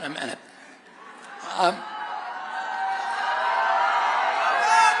shut up in a minute.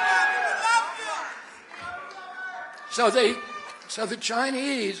 So the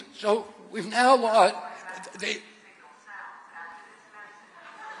Chinese, we've now lost,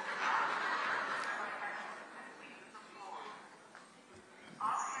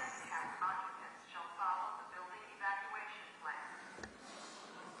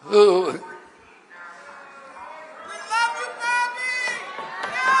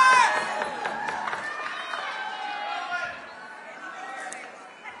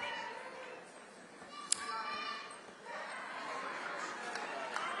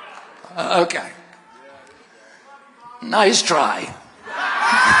 okay. Nice try.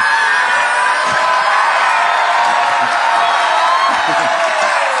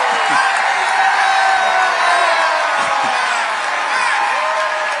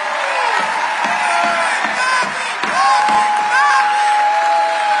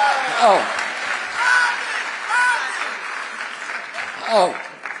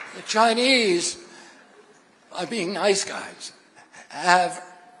 The Chinese, by being nice guys, have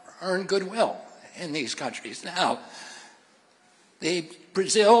earned goodwill in these countries. Now,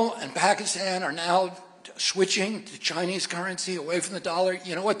 Brazil and Pakistan are now switching to Chinese currency away from the dollar.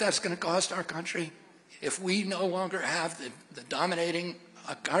 You know what that's going to cost our country? If we no longer have the dominating,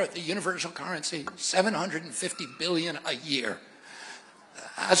 the universal currency, $750 billion a year.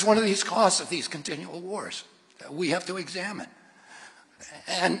 That's one of these costs of these continual wars that we have to examine.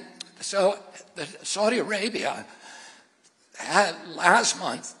 And so Saudi Arabia had last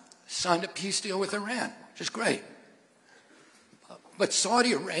month signed a peace deal with Iran, which is great. But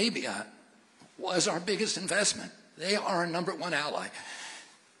Saudi Arabia was our biggest investment. They are our #1 ally.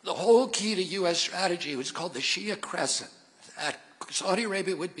 The whole key to U.S. strategy was called the Shia Crescent. Saudi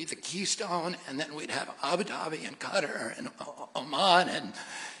Arabia would be the keystone, and then we'd have Abu Dhabi and Qatar and Oman and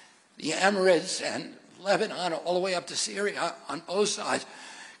the Emirates and Lebanon all the way up to Syria on both sides,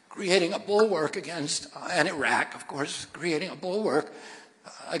 creating a bulwark against, and Iraq, of course, creating a bulwark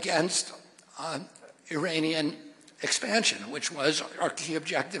against Iranian expansion, which was our key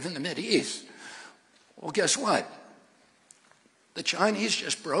objective in the Mideast. Well, guess what? The Chinese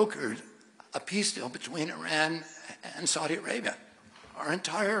just brokered a peace deal between Iran and Saudi Arabia. Our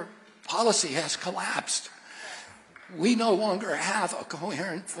entire policy has collapsed. We no longer have a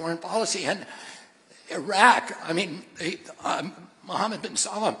coherent foreign policy. And Iraq, Mohammed bin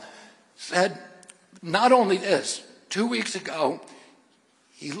Salman said not only this, 2 weeks ago,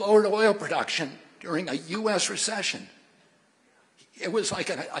 he lowered oil production during a U.S. recession. It was like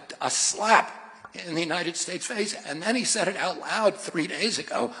a slap in the United States' face. And then he said it out loud 3 days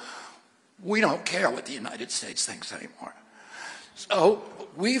ago. We don't care what the United States thinks anymore. So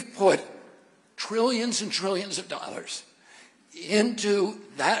we've put trillions and trillions of dollars into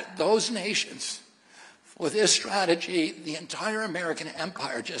those nations With this strategy, the entire American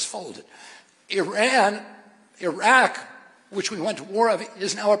empire just folded. Iraq, which we went to war of,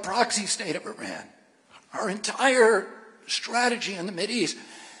 is now a proxy state of Iran. Our entire strategy in the Mideast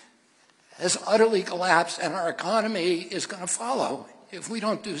has utterly collapsed, and our economy is going to follow if we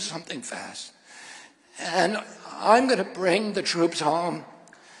don't do something fast. And I'm going to bring the troops home,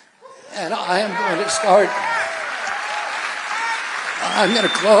 and I'm going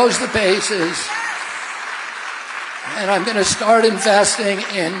to close the bases, and I'm going to start investing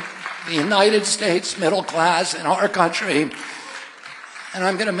in the United States middle class in our country, and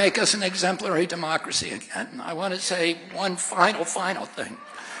I'm going to make us an exemplary democracy again. And I want to say one final thing,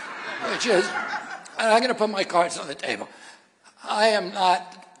 which is, and I'm going to put my cards on the table. I'm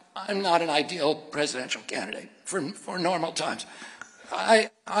not an ideal presidential candidate for normal times.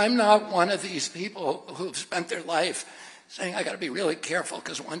 I'm not one of these people who've spent their life saying, I got to be really careful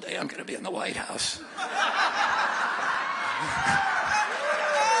because one day I'm going to be in the White House.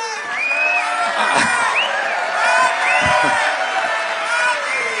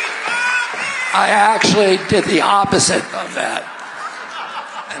 I actually did the opposite of that.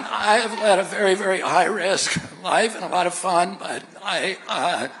 And I have led a very, very high-risk life and a lot of fun, but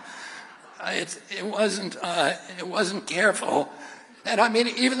it wasn't careful. And I mean,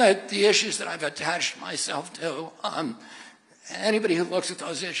 even the issues that I've attached myself to, anybody who looks at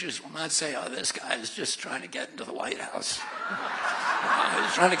those issues will not say, oh, this guy is just trying to get into the White House. I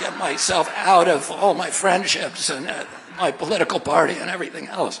was trying to get myself out of all my friendships and my political party and everything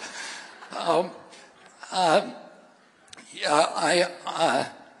else. I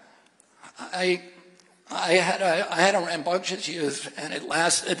had a rambunctious youth, and it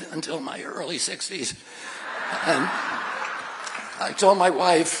lasted until my early 60s. And I told my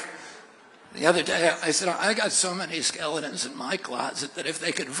wife the other day, I said, I got so many skeletons in my closet that if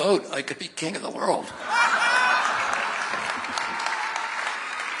they could vote, I could be king of the world.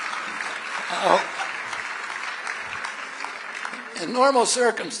 In normal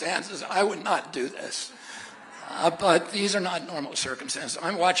circumstances, I would not do this. But these are not normal circumstances.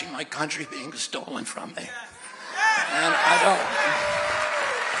 I'm watching my country being stolen from me. And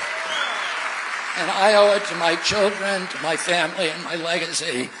I owe it to my children, to my family, and my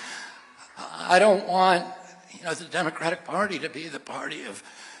legacy. I don't want, the Democratic Party to be the party of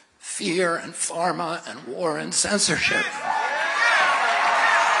fear and pharma and war and censorship.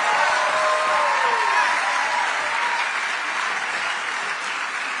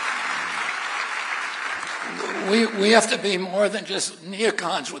 We have to be more than just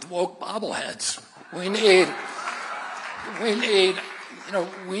neocons with woke bobbleheads. We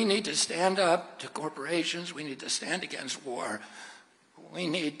need to stand up to corporations. We need to stand against war. We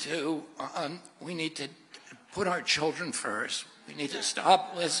need to put our children first. We need to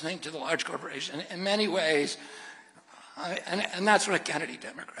stop listening to the large corporations. In many ways, and that's what a Kennedy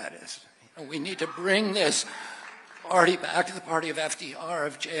Democrat is. We need to bring this party back to the party of FDR,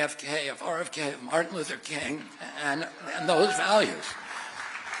 of JFK, of RFK, of Martin Luther King, and those values.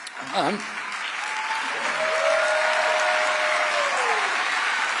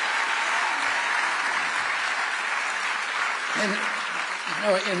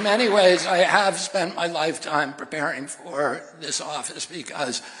 In many ways, I have spent my lifetime preparing for this office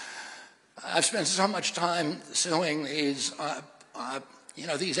because I've spent so much time suing these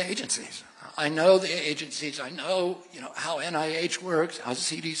agencies. I know the agencies. I know, how NIH works, how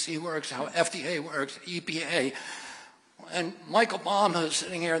CDC works, how FDA works, EPA. And Michael Baum, who's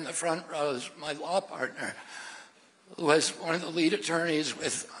sitting here in the front row, is my law partner, who was one of the lead attorneys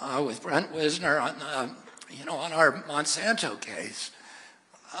with Brent Wisner on our Monsanto case.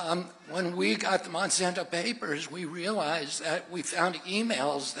 When we got the Monsanto papers, we realized that we found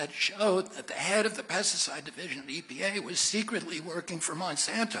emails that showed that the head of the pesticide division at EPA was secretly working for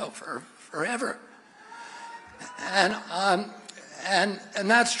Monsanto for forever. And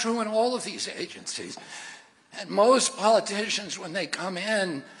that's true in all of these agencies. And most politicians, when they come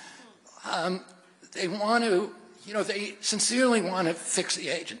in, they want to, they sincerely want to fix the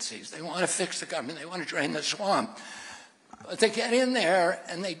agencies. They want to fix the government. They want to drain the swamp. But they get in there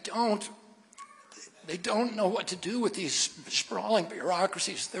and they don't know what to do with these sprawling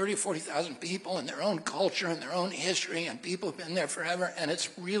bureaucracies, 30 or 40,000 people and their own culture and their own history, and people have been there forever, and it's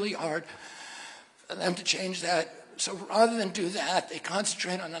really hard for them to change that. So rather than do that, they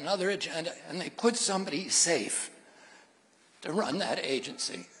concentrate on another agenda and they put somebody safe to run that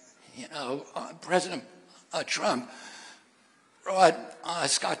agency. President Trump brought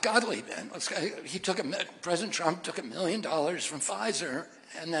Scott Gottlieb in. President Trump took $1 million from Pfizer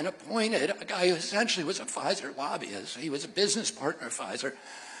and then appointed a guy who essentially was a Pfizer lobbyist. He was a business partner of Pfizer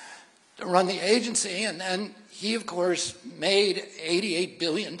to run the agency, and then he, of course, made $88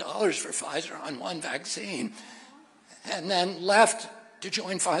 billion for Pfizer on one vaccine, and then left to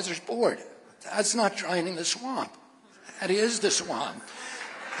join Pfizer's board. That's not draining the swamp. That is the swamp.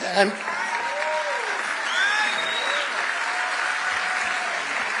 And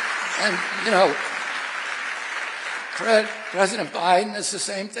you know, President Biden is the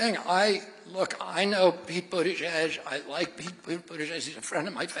same thing. I know Pete Buttigieg. I like Pete Buttigieg. He's a friend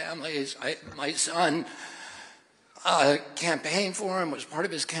of my family's. My son campaigned for him, was part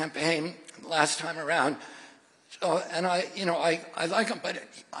of his campaign last time around. So, and I like him, but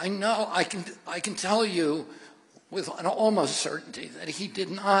I know I can tell you with an almost certainty that he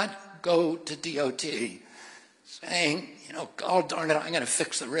did not go to DOT saying, you know, God darn it, I'm going to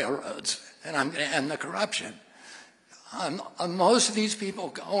fix the railroads and I'm going to end the corruption. Most of these people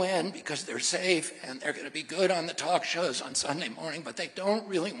go in because they're safe and they're going to be good on the talk shows on Sunday morning, but they don't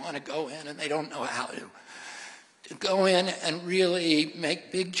really want to go in and they don't know how to go in and really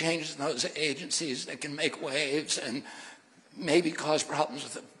make big changes in those agencies that can make waves and maybe cause problems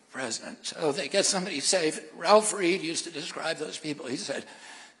with the president. So they get somebody safe. Ralph Reed used to describe those people. He said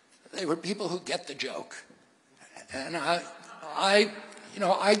they were people who get the joke. And I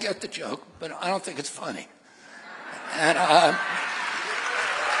get the joke, but I don't think it's funny. And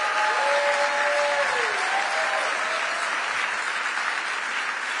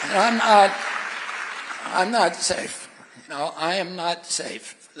I'm not safe. You know, I am not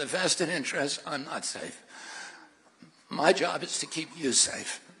safe. For the vested interests, I'm not safe. My job is to keep you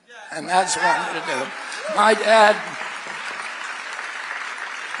safe. And that's what I'm going to do. My dad,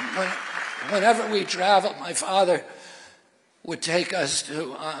 whenever we traveled, my father would take us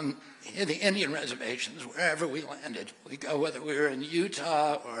to the Indian reservations, wherever we landed. We go, whether we were in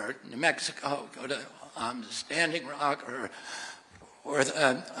Utah or New Mexico, go to Standing Rock or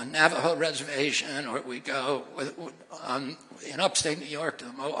the Navajo reservation, or we go in upstate New York to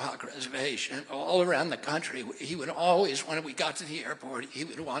the Mohawk reservation, all around the country. He would always, when we got to the airport, he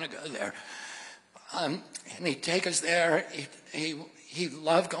would want to go there. And he'd take us there. He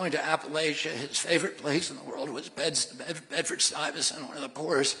loved going to Appalachia. His favorite place in the world was Bedford-Stuyvesant, one of the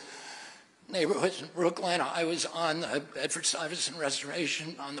poorest neighborhoods in Brooklyn. I was on the Bedford-Stuyvesant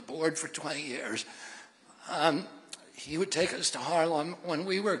Restoration on the board for 20 years. He would take us to Harlem. When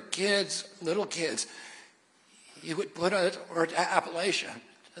we were kids, little kids, he would put us, or to Appalachia,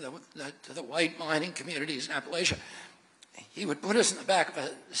 to the white mining communities in Appalachia. He would put us in the back of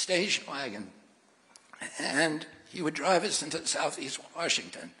a station wagon, and he would drive us into southeast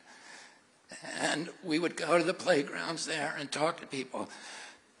Washington. And we would go to the playgrounds there and talk to people.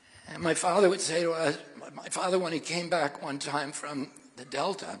 And my father would say to us, when he came back one time from the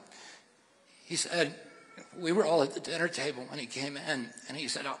Delta, he said, we were all at the dinner table when he came in, and he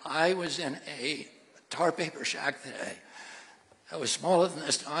said, I was in a tar paper shack today. It was smaller than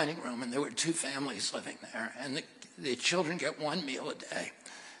this dining room, and there were 2 families living there, and the children get 1 meal a day.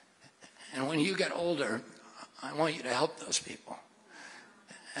 And when you get older, I want you to help those people.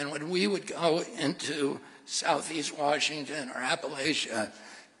 And when we would go into southeast Washington or Appalachia,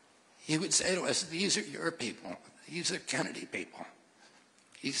 he would say to us, these are your people. These are Kennedy people.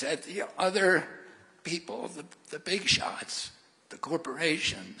 He said, the other people, the big shots, the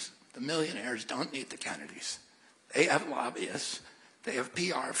corporations, the millionaires don't need the Kennedys. They have lobbyists. They have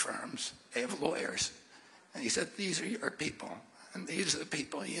PR firms. They have lawyers. And he said, these are your people. And these are the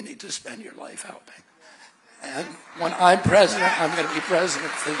people you need to spend your life helping. And when I'm president, I'm going to be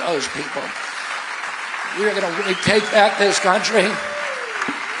president for those people. We're going to really take back this country.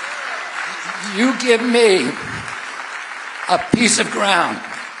 You give me a piece of ground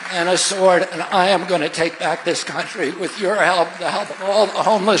and a sword, and I am going to take back this country with your help, the help of all the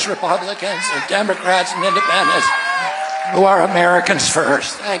homeless Republicans and Democrats and independents who are Americans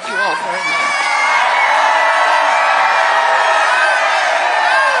first. Thank you all very much.